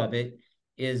CEO of it,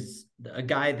 is a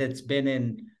guy that's been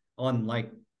in on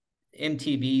like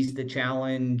MTV's The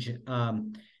Challenge,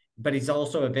 but he's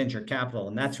also a venture capital,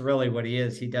 and that's really what he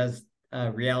is. He does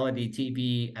reality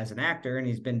TV as an actor, and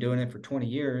he's been doing it for 20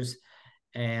 years,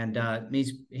 and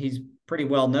he's pretty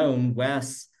well known,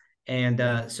 Wes.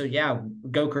 And so yeah,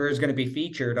 Go Career is going to be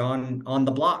featured on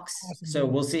the Blocks. Awesome, so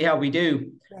we'll see how we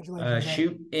do.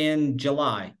 Shoot in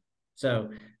July.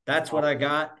 So that's what I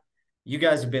got. You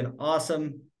guys have been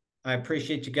awesome. I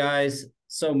appreciate you guys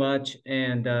so much,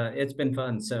 and it's been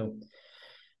fun. So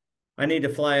I need to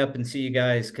fly up and see you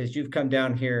guys because you've come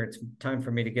down here. It's time for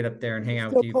me to get up there and hang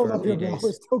out with you for a few days.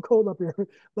 It's still cold up here. It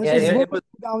was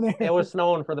down there. It was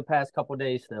snowing for the past couple of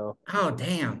days still. Oh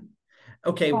damn.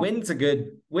 Okay, when's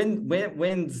the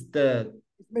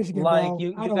Michigan, like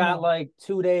you got like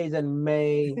 2 days in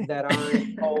May that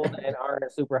aren't cold and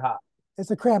aren't super hot.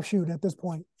 It's a crapshoot at this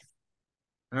point.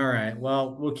 All right.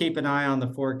 Well, we'll keep an eye on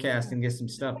the forecast and get some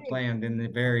stuff planned in the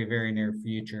very, very near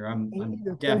future. I'm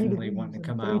definitely wanting to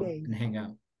come out and hang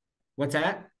out. What's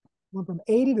that? Went from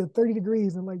 80 to 30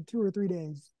 degrees in like 2 or 3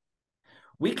 days.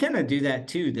 We kind of do that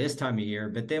too this time of year,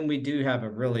 but then we do have a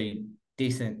really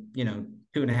decent,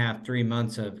 2.5, 3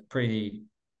 months of pretty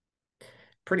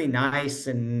nice.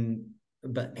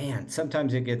 But man,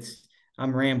 sometimes it gets,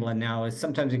 I'm rambling now.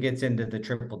 Sometimes it gets into the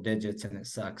triple digits and it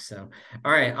sucks. So,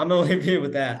 all right, I'm going to leave you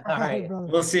with that. All right.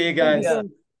 We'll see you guys. Have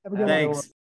a good Thanks.